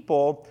Jewish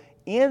people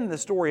in the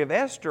story of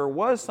Esther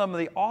was some of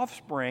the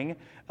offspring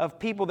of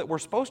people that were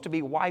supposed to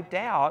be wiped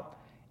out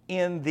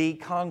in the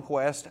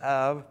conquest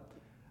of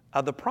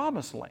the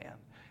Promised Land.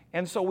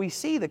 And so we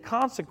see the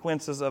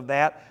consequences of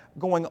that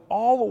going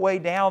all the way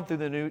down through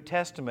the New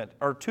Testament,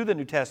 or to the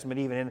New Testament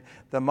even, in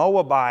the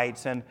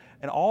Moabites, and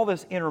all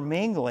this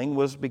intermingling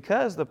was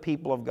because the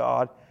people of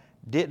God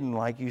didn't,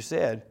 like you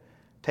said,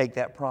 take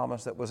that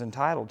promise that was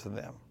entitled to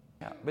them.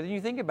 Yeah. But then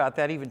you think about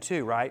that even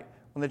too, right?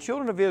 When the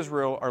children of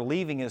Israel are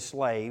leaving as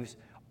slaves,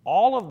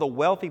 all of the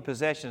wealthy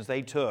possessions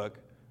they took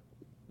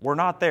were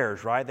not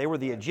theirs, right? They were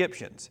the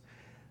Egyptians.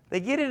 They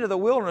get into the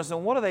wilderness,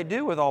 and what do they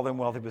do with all them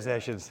wealthy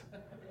possessions?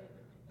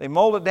 They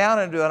mold it down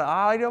into an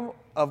item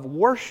of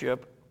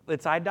worship.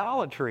 It's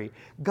idolatry.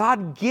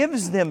 God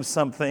gives them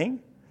something,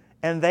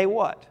 and they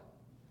what?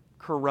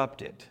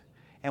 Corrupt it.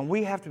 And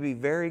we have to be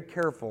very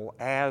careful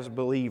as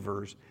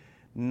believers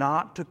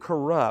not to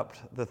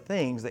corrupt the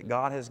things that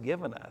God has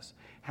given us.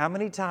 How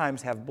many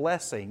times have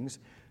blessings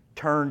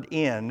turned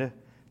into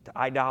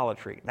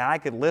idolatry? Now, I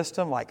could list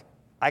them, like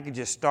I could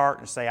just start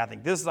and say, I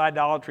think this is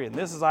idolatry and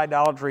this is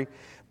idolatry,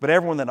 but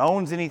everyone that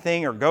owns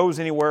anything or goes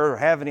anywhere or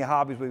have any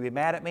hobbies would be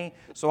mad at me,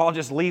 so I'll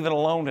just leave it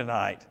alone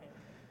tonight.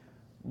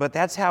 But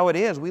that's how it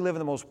is. We live in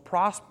the most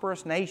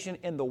prosperous nation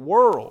in the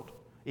world,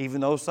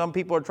 even though some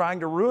people are trying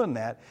to ruin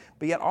that.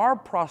 But yet our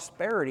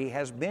prosperity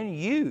has been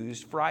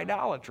used for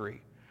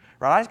idolatry.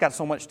 Right? I just got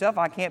so much stuff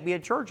I can't be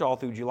at church all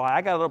through July.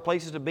 I got other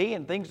places to be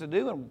and things to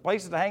do and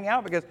places to hang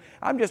out because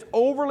I'm just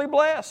overly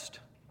blessed.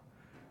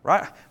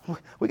 Right?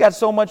 We got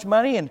so much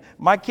money and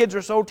my kids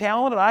are so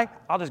talented,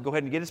 I'll just go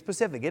ahead and get it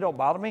specific. It don't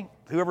bother me.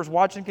 Whoever's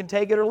watching can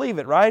take it or leave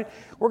it, right?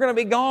 We're going to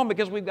be gone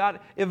because we've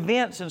got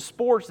events and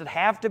sports that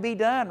have to be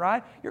done,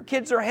 right? Your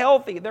kids are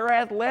healthy. They're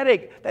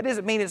athletic. That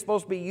doesn't mean it's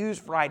supposed to be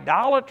used for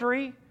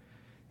idolatry.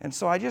 And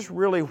so I just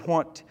really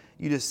want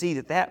you to see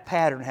that that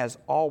pattern has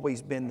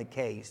always been the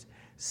case.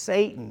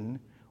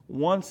 Satan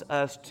wants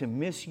us to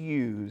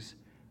misuse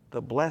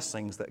the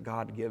blessings that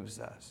God gives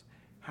us.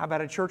 How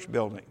about a church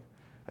building?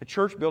 A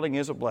church building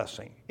is a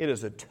blessing. It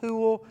is a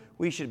tool.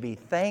 We should be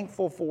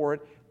thankful for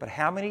it. But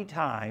how many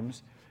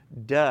times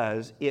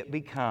does it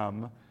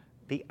become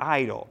the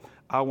idol?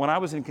 When I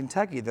was in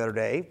Kentucky the other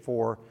day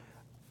for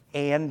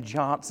Ann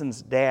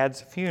Johnson's dad's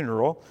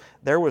funeral,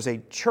 there was a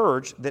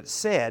church that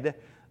said,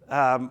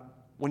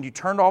 when you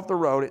turned off the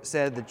road, it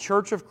said, the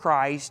Church of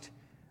Christ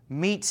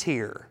meets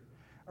here.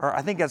 Or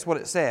I think that's what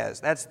it says.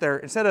 That's their,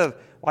 instead of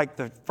like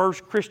the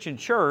first Christian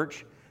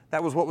church,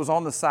 that was what was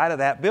on the side of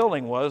that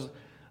building was,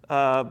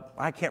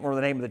 I can't remember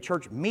the name of the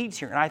church, meets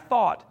here. And I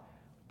thought,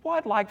 well,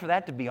 I'd like for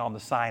that to be on the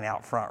sign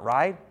out front,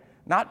 right?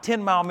 Not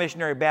 10 Mile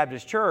Missionary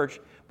Baptist Church,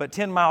 but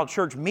 10 Mile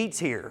Church meets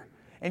here.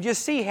 And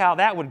just see how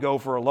that would go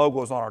for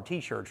logos on our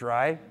t-shirts,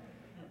 right?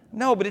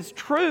 No, but it's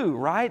true,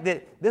 right?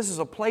 That this is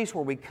a place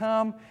where we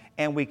come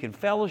and we can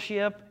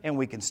fellowship and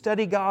we can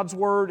study God's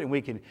Word and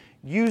we can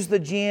use the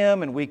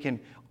gym and we can,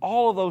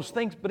 all of those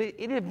things. But it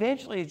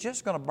eventually is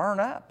just going to burn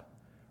up,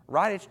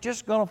 right? It's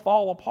just going to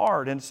fall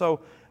apart. And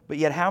so, but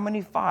yet how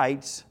many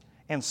fights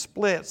and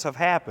splits have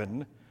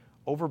happened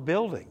over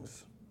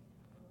buildings,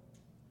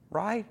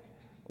 right?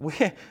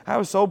 I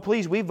was so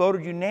pleased we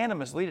voted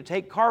unanimously to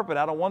take carpet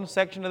out of one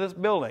section of this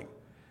building.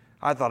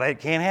 I thought, hey, it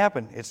can't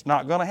happen. It's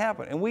not going to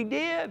happen. And we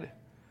did,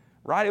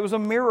 right? It was a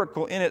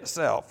miracle in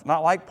itself.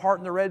 Not like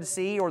parting the Red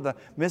Sea or the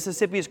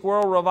Mississippi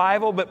Squirrel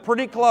Revival, but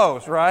pretty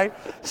close, right?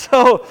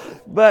 So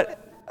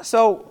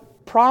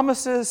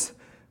promises,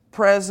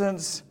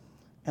 presence,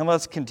 and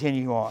let's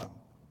continue on.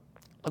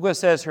 Look what it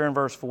says here in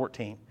verse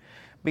 14.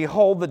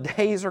 Behold, the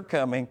days are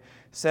coming,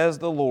 says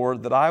the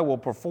Lord, that I will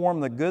perform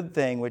the good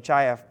thing which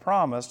I have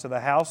promised to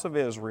the house of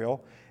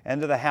Israel and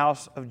to the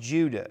house of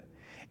Judah.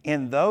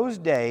 In those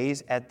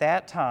days, at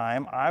that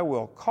time, I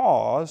will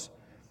cause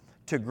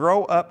to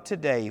grow up to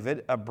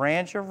David a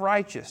branch of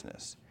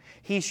righteousness.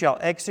 He shall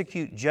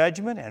execute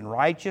judgment and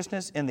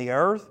righteousness in the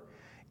earth.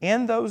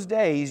 In those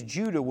days,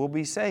 Judah will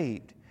be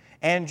saved,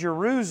 and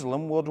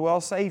Jerusalem will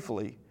dwell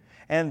safely.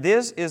 And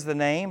this is the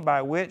name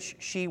by which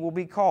she will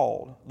be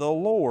called, the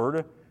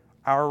Lord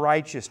our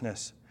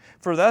righteousness.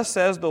 For thus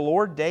says the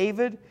Lord,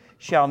 David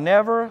shall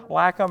never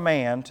lack a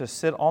man to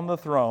sit on the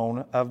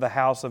throne of the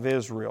house of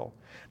Israel.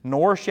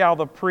 Nor shall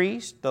the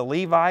priests, the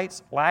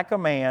Levites, lack a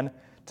man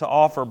to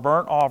offer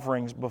burnt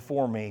offerings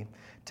before me,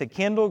 to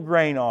kindle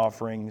grain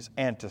offerings,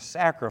 and to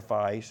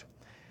sacrifice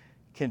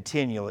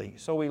continually.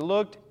 So we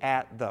looked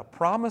at the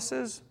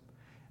promises,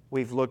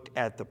 we've looked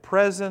at the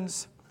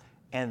presence,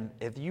 and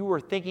if you were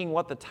thinking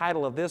what the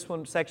title of this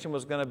one section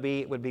was going to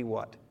be, it would be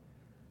what?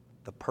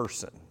 The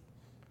person.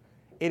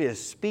 It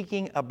is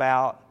speaking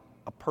about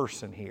a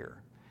person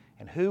here.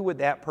 And who would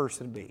that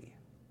person be?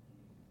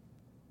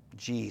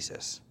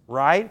 Jesus,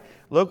 right?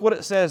 Look what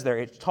it says there.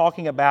 It's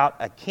talking about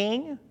a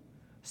king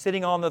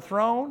sitting on the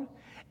throne,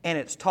 and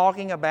it's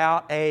talking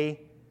about a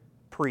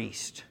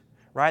priest,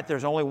 right?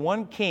 There's only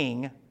one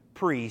king,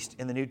 priest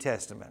in the New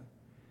Testament.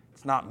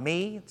 It's not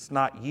me, it's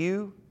not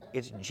you,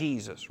 it's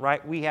Jesus,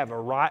 right? We have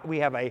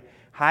a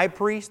high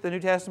priest, the New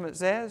Testament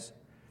says,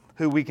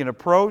 who we can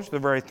approach the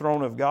very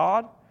throne of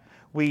God.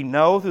 We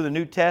know through the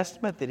New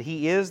Testament that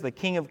He is the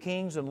King of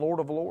Kings and Lord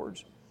of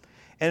Lords.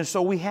 And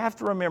so we have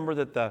to remember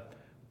that the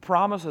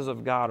promises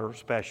of God are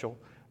special,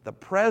 The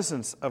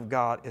presence of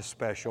God is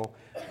special,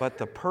 but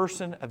the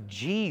person of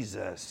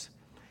Jesus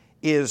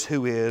is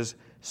who is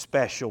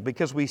special.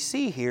 Because we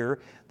see here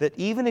that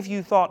even if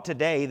you thought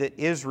today that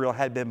Israel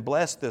had been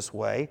blessed this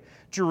way,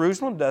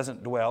 Jerusalem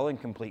doesn't dwell in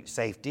complete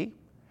safety,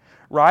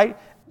 right?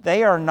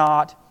 They are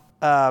not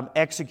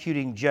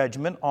executing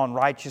judgment on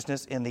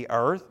righteousness in the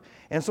earth.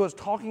 And so it's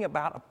talking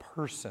about a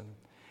person.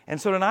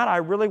 And so tonight I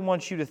really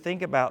want you to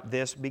think about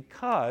this,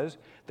 because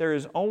there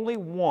is only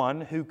one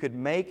who could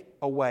make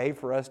a way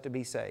for us to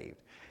be saved.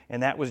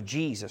 And that was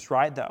Jesus,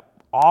 right? The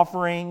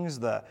offerings,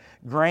 the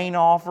grain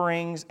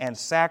offerings, and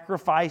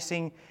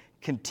sacrificing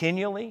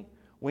continually.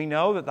 We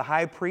know that the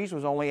high priest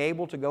was only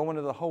able to go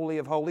into the Holy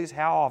of Holies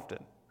how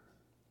often?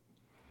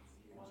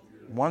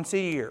 Once a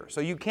year.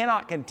 So you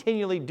cannot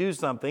continually do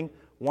something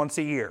once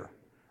a year,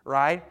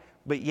 right?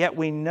 But yet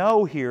we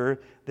know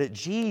here that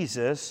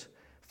Jesus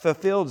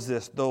fulfills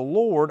this, the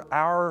Lord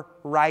our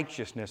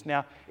righteousness.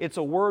 Now, it's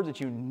a word that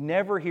you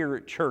never hear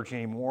at church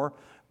anymore,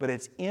 but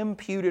it's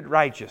imputed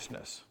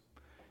righteousness.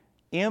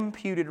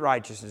 Imputed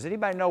righteousness.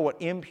 Anybody know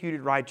what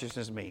imputed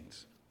righteousness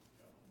means?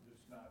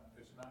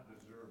 It's not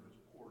deserved,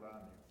 it's poured on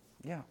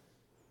you. Yeah,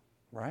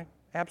 right?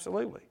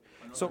 Absolutely.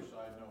 Another So, side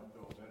note,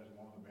 though, that is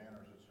one of the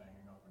banners that's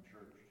hanging up in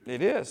church.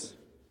 it is.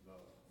 The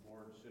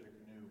Lord sit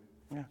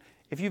anew. Yeah.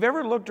 If you've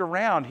ever looked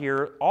around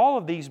here, all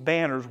of these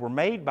banners were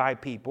made by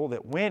people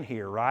that went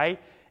here,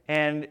 right?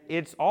 And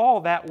it's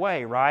all that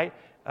way, right?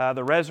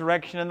 The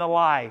resurrection and the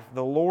life,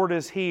 the Lord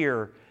is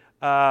here,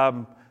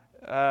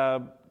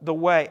 the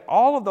way,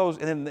 all of those.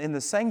 And in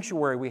the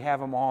sanctuary, we have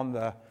them on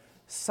the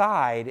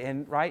side.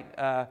 And right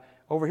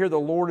over here, the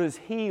Lord is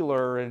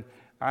healer. And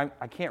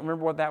I can't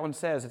remember what that one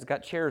says. It's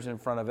got chairs in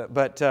front of it.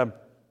 But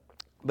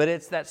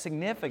it's that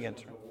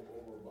significance.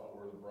 Over about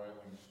where the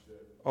bridlings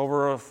sit.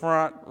 Over a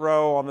front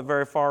row on the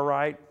very far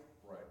right?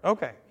 Right.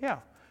 Okay, yeah.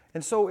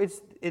 And so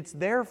it's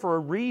there for a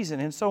reason.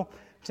 And so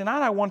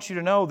tonight I want you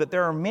to know that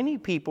there are many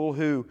people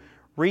who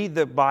read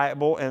the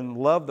Bible and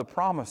love the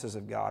promises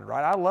of God,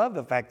 right? I love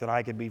the fact that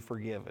I could be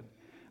forgiven.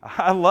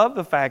 I love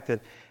the fact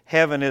that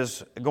heaven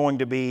is going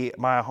to be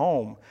my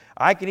home.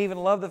 I can even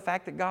love the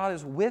fact that God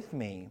is with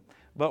me.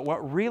 But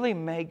what really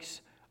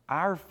makes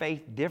our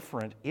faith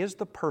different is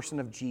the person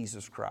of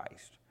Jesus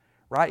Christ,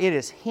 right? It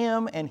is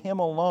Him and Him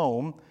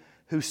alone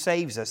who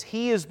saves us.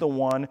 He is the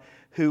one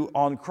who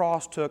on the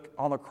cross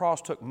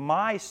took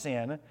my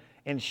sin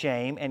and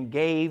shame and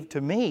gave to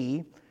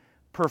me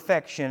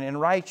perfection and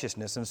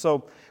righteousness. And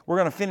so we're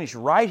going to finish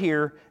right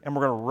here and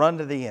we're going to run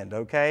to the end,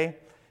 okay?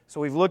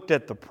 So we've looked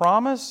at the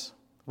promise,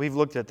 we've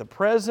looked at the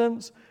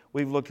presence,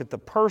 we've looked at the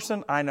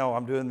person. I know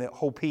I'm doing the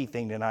whole P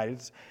thing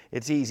tonight.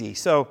 It's easy.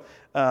 So,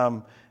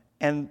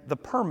 and the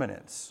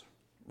permanence,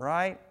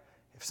 right?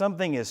 If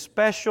something is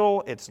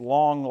special, it's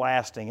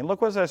long-lasting. And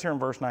look what it says here in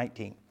verse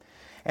 19.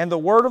 And the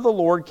word of the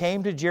Lord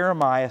came to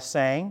Jeremiah,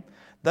 saying,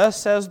 Thus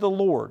says the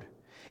Lord,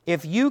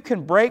 if you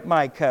can break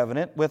my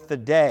covenant with the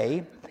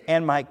day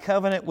and my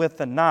covenant with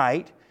the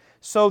night,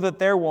 so that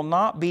there will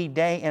not be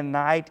day and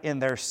night in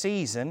their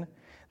season,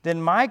 then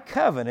my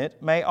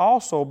covenant may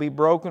also be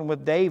broken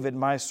with David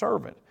my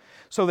servant,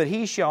 so that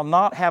he shall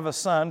not have a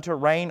son to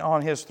reign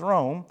on his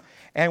throne,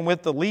 and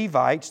with the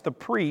Levites, the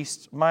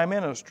priests, my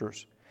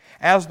ministers.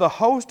 As the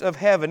host of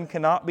heaven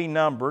cannot be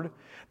numbered,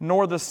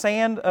 nor the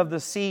sand of the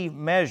sea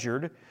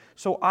measured,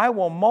 so I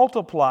will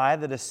multiply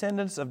the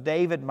descendants of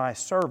David my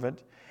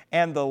servant,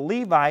 and the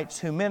Levites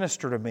who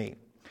minister to me.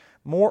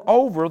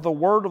 Moreover, the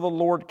word of the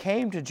Lord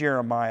came to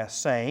Jeremiah,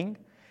 saying,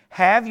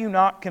 Have you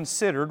not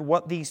considered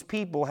what these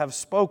people have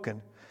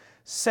spoken,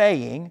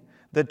 saying,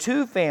 The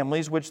two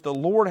families which the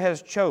Lord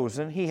has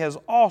chosen, He has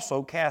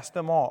also cast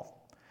them off.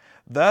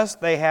 Thus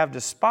they have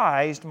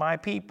despised my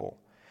people,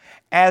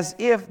 as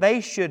if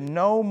they should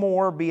no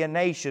more be a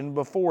nation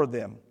before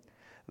them.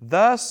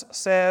 Thus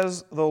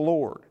says the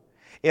Lord,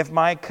 If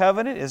my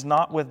covenant is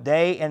not with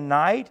day and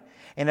night,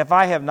 and if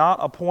I have not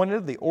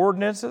appointed the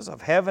ordinances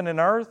of heaven and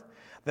earth,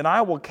 then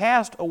I will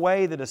cast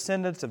away the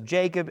descendants of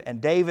Jacob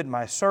and David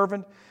my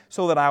servant,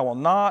 so that I will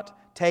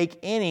not take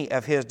any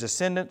of his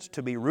descendants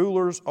to be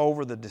rulers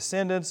over the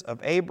descendants of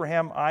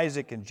Abraham,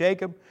 Isaac, and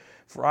Jacob,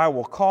 for I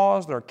will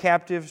cause their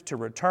captives to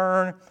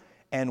return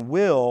and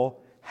will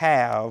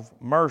have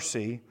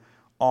mercy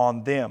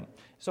on them.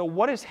 So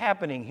what is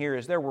happening here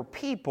is there were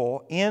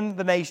people in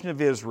the nation of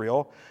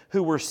Israel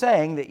who were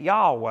saying that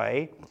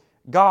Yahweh,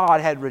 God,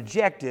 had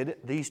rejected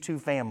these two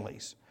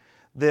families,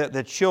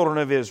 the children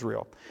of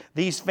Israel.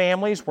 These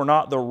families were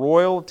not the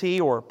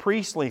royalty or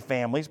priestly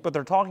families, but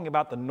they're talking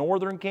about the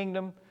northern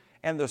kingdom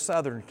and the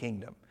southern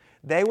kingdom.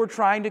 They were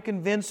trying to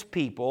convince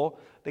people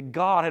that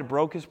God had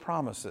broke His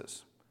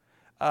promises.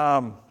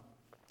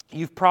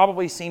 You've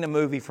probably seen a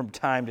movie from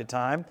time to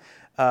time,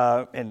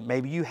 and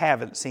maybe you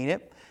haven't seen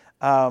it.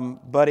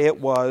 But it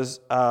was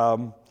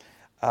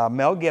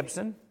Mel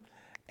Gibson,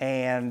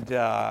 and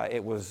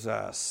it was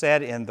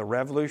set in the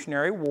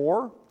Revolutionary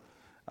War.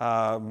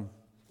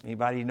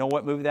 Anybody know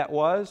what movie that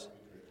was?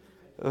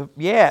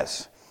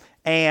 Yes.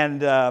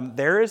 And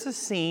there is a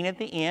scene at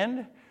the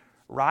end,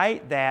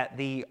 right, that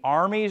the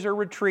armies are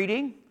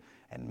retreating,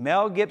 And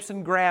Mel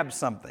Gibson grabbed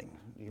something.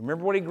 You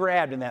remember what he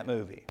grabbed in that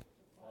movie?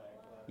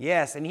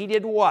 Yes, and he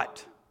did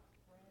what?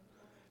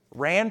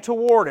 Ran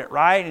toward it,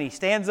 right? And he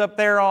stands up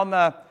there on the,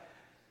 I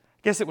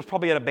guess it was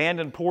probably an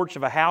abandoned porch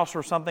of a house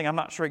or something. I'm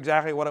not sure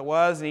exactly what it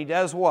was. And he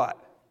does what?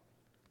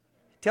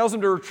 He tells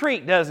them to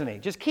retreat, doesn't he?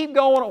 Just keep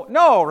going.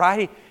 No,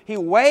 right? He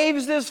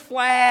waves this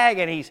flag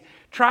and he's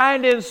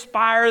trying to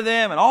inspire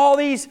them. And all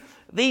these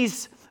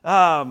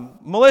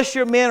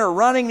militia men are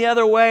running the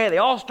other way. They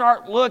all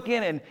start looking.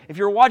 And if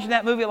you're watching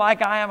that movie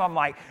like I am, I'm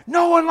like,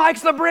 no one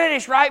likes the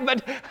British, right?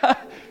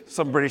 But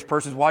some British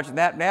person's watching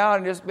that now.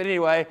 But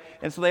anyway,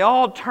 and so they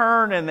all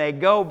turn and they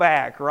go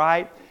back,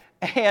 right?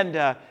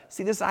 And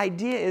see, this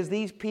idea is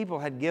these people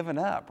had given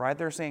up, right?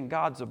 They're saying,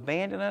 God's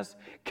abandoned us.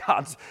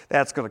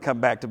 That's going to come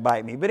back to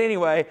bite me. But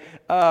anyway,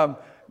 God's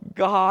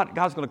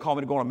going to call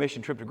me to go on a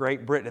mission trip to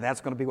Great Britain, and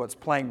that's going to be what's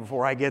playing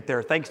before I get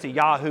there, thanks to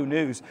Yahoo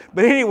News.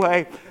 But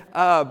anyway,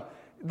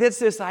 that's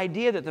this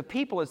idea that the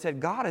people had said,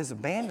 God has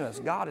abandoned us,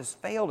 God has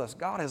failed us,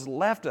 God has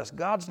left us,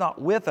 God's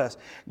not with us.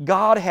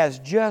 God has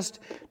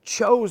just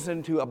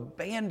chosen to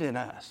abandon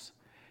us.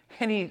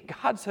 And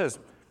God says,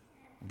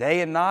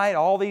 day and night,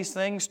 all these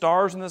things,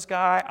 stars in the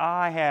sky,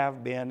 I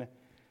have been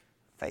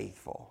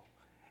faithful.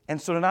 And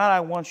so tonight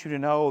I want you to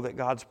know that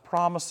God's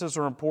promises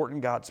are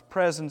important, God's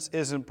presence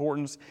is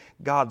important,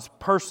 God's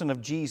person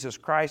of Jesus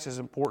Christ is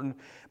important,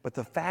 but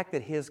the fact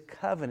that His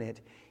covenant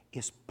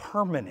is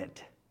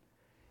permanent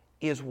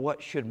is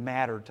what should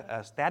matter to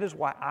us. That is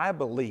why I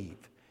believe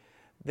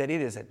that it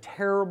is a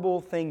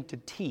terrible thing to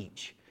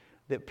teach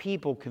that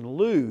people can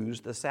lose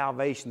the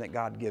salvation that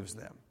God gives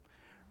them.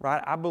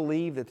 Right? I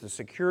believe that the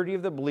security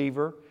of the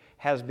believer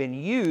has been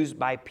used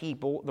by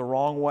people the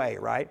wrong way,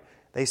 right?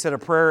 They said a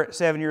prayer at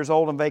 7 years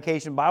old in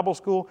Vacation Bible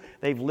School.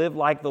 They've lived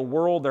like the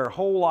world their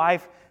whole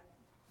life.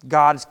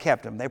 God's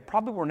kept them. They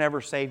probably were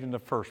never saved in the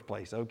first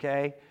place,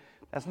 okay?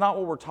 That's not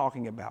what we're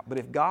talking about. But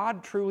if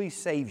God truly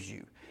saves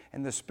you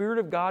and the Spirit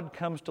of God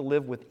comes to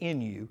live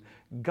within you,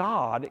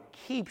 God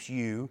keeps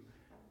you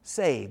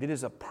saved. It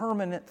is a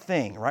permanent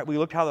thing, right? We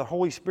looked how the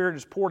Holy Spirit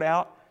is poured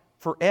out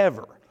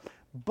forever.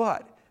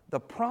 But the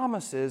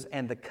promises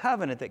and the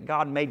covenant that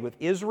God made with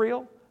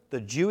Israel,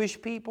 the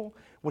Jewish people,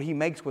 what He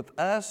makes with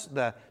us,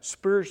 the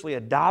spiritually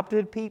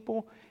adopted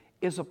people,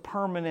 is a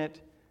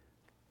permanent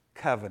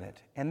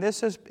covenant. And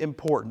this is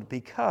important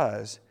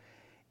because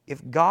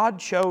if God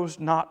chose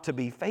not to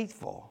be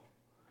faithful,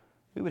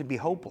 we would be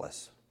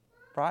hopeless,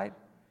 right?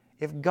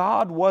 If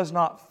God was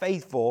not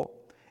faithful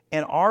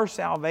and our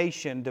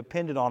salvation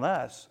depended on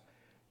us,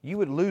 you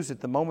would lose it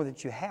the moment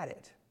that you had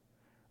it.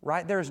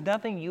 Right? There's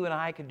nothing you and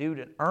I could do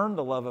to earn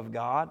the love of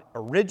God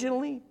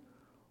originally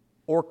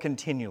or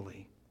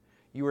continually.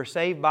 You were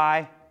saved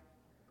by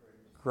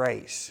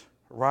grace,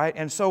 right?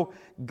 And so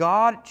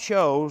God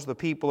chose the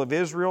people of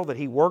Israel that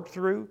He worked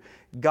through.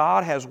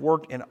 God has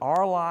worked in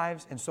our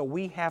lives, and so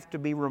we have to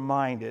be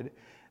reminded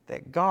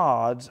that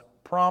God's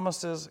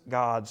promises,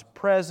 God's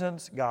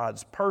presence,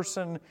 God's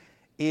person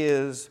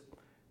is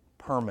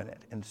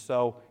permanent. And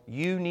so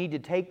you need to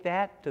take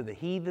that to the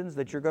heathens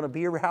that you're going to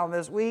be around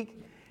this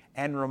week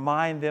and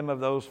remind them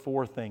of those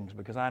four things,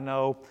 because I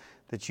know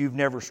that you've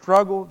never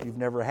struggled, you've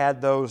never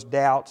had those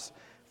doubts,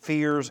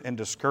 fears, and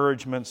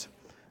discouragements,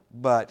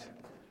 but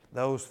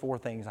those four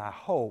things, I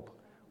hope,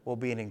 will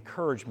be an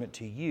encouragement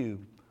to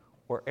you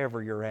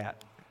wherever you're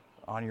at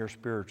on your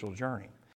spiritual journey.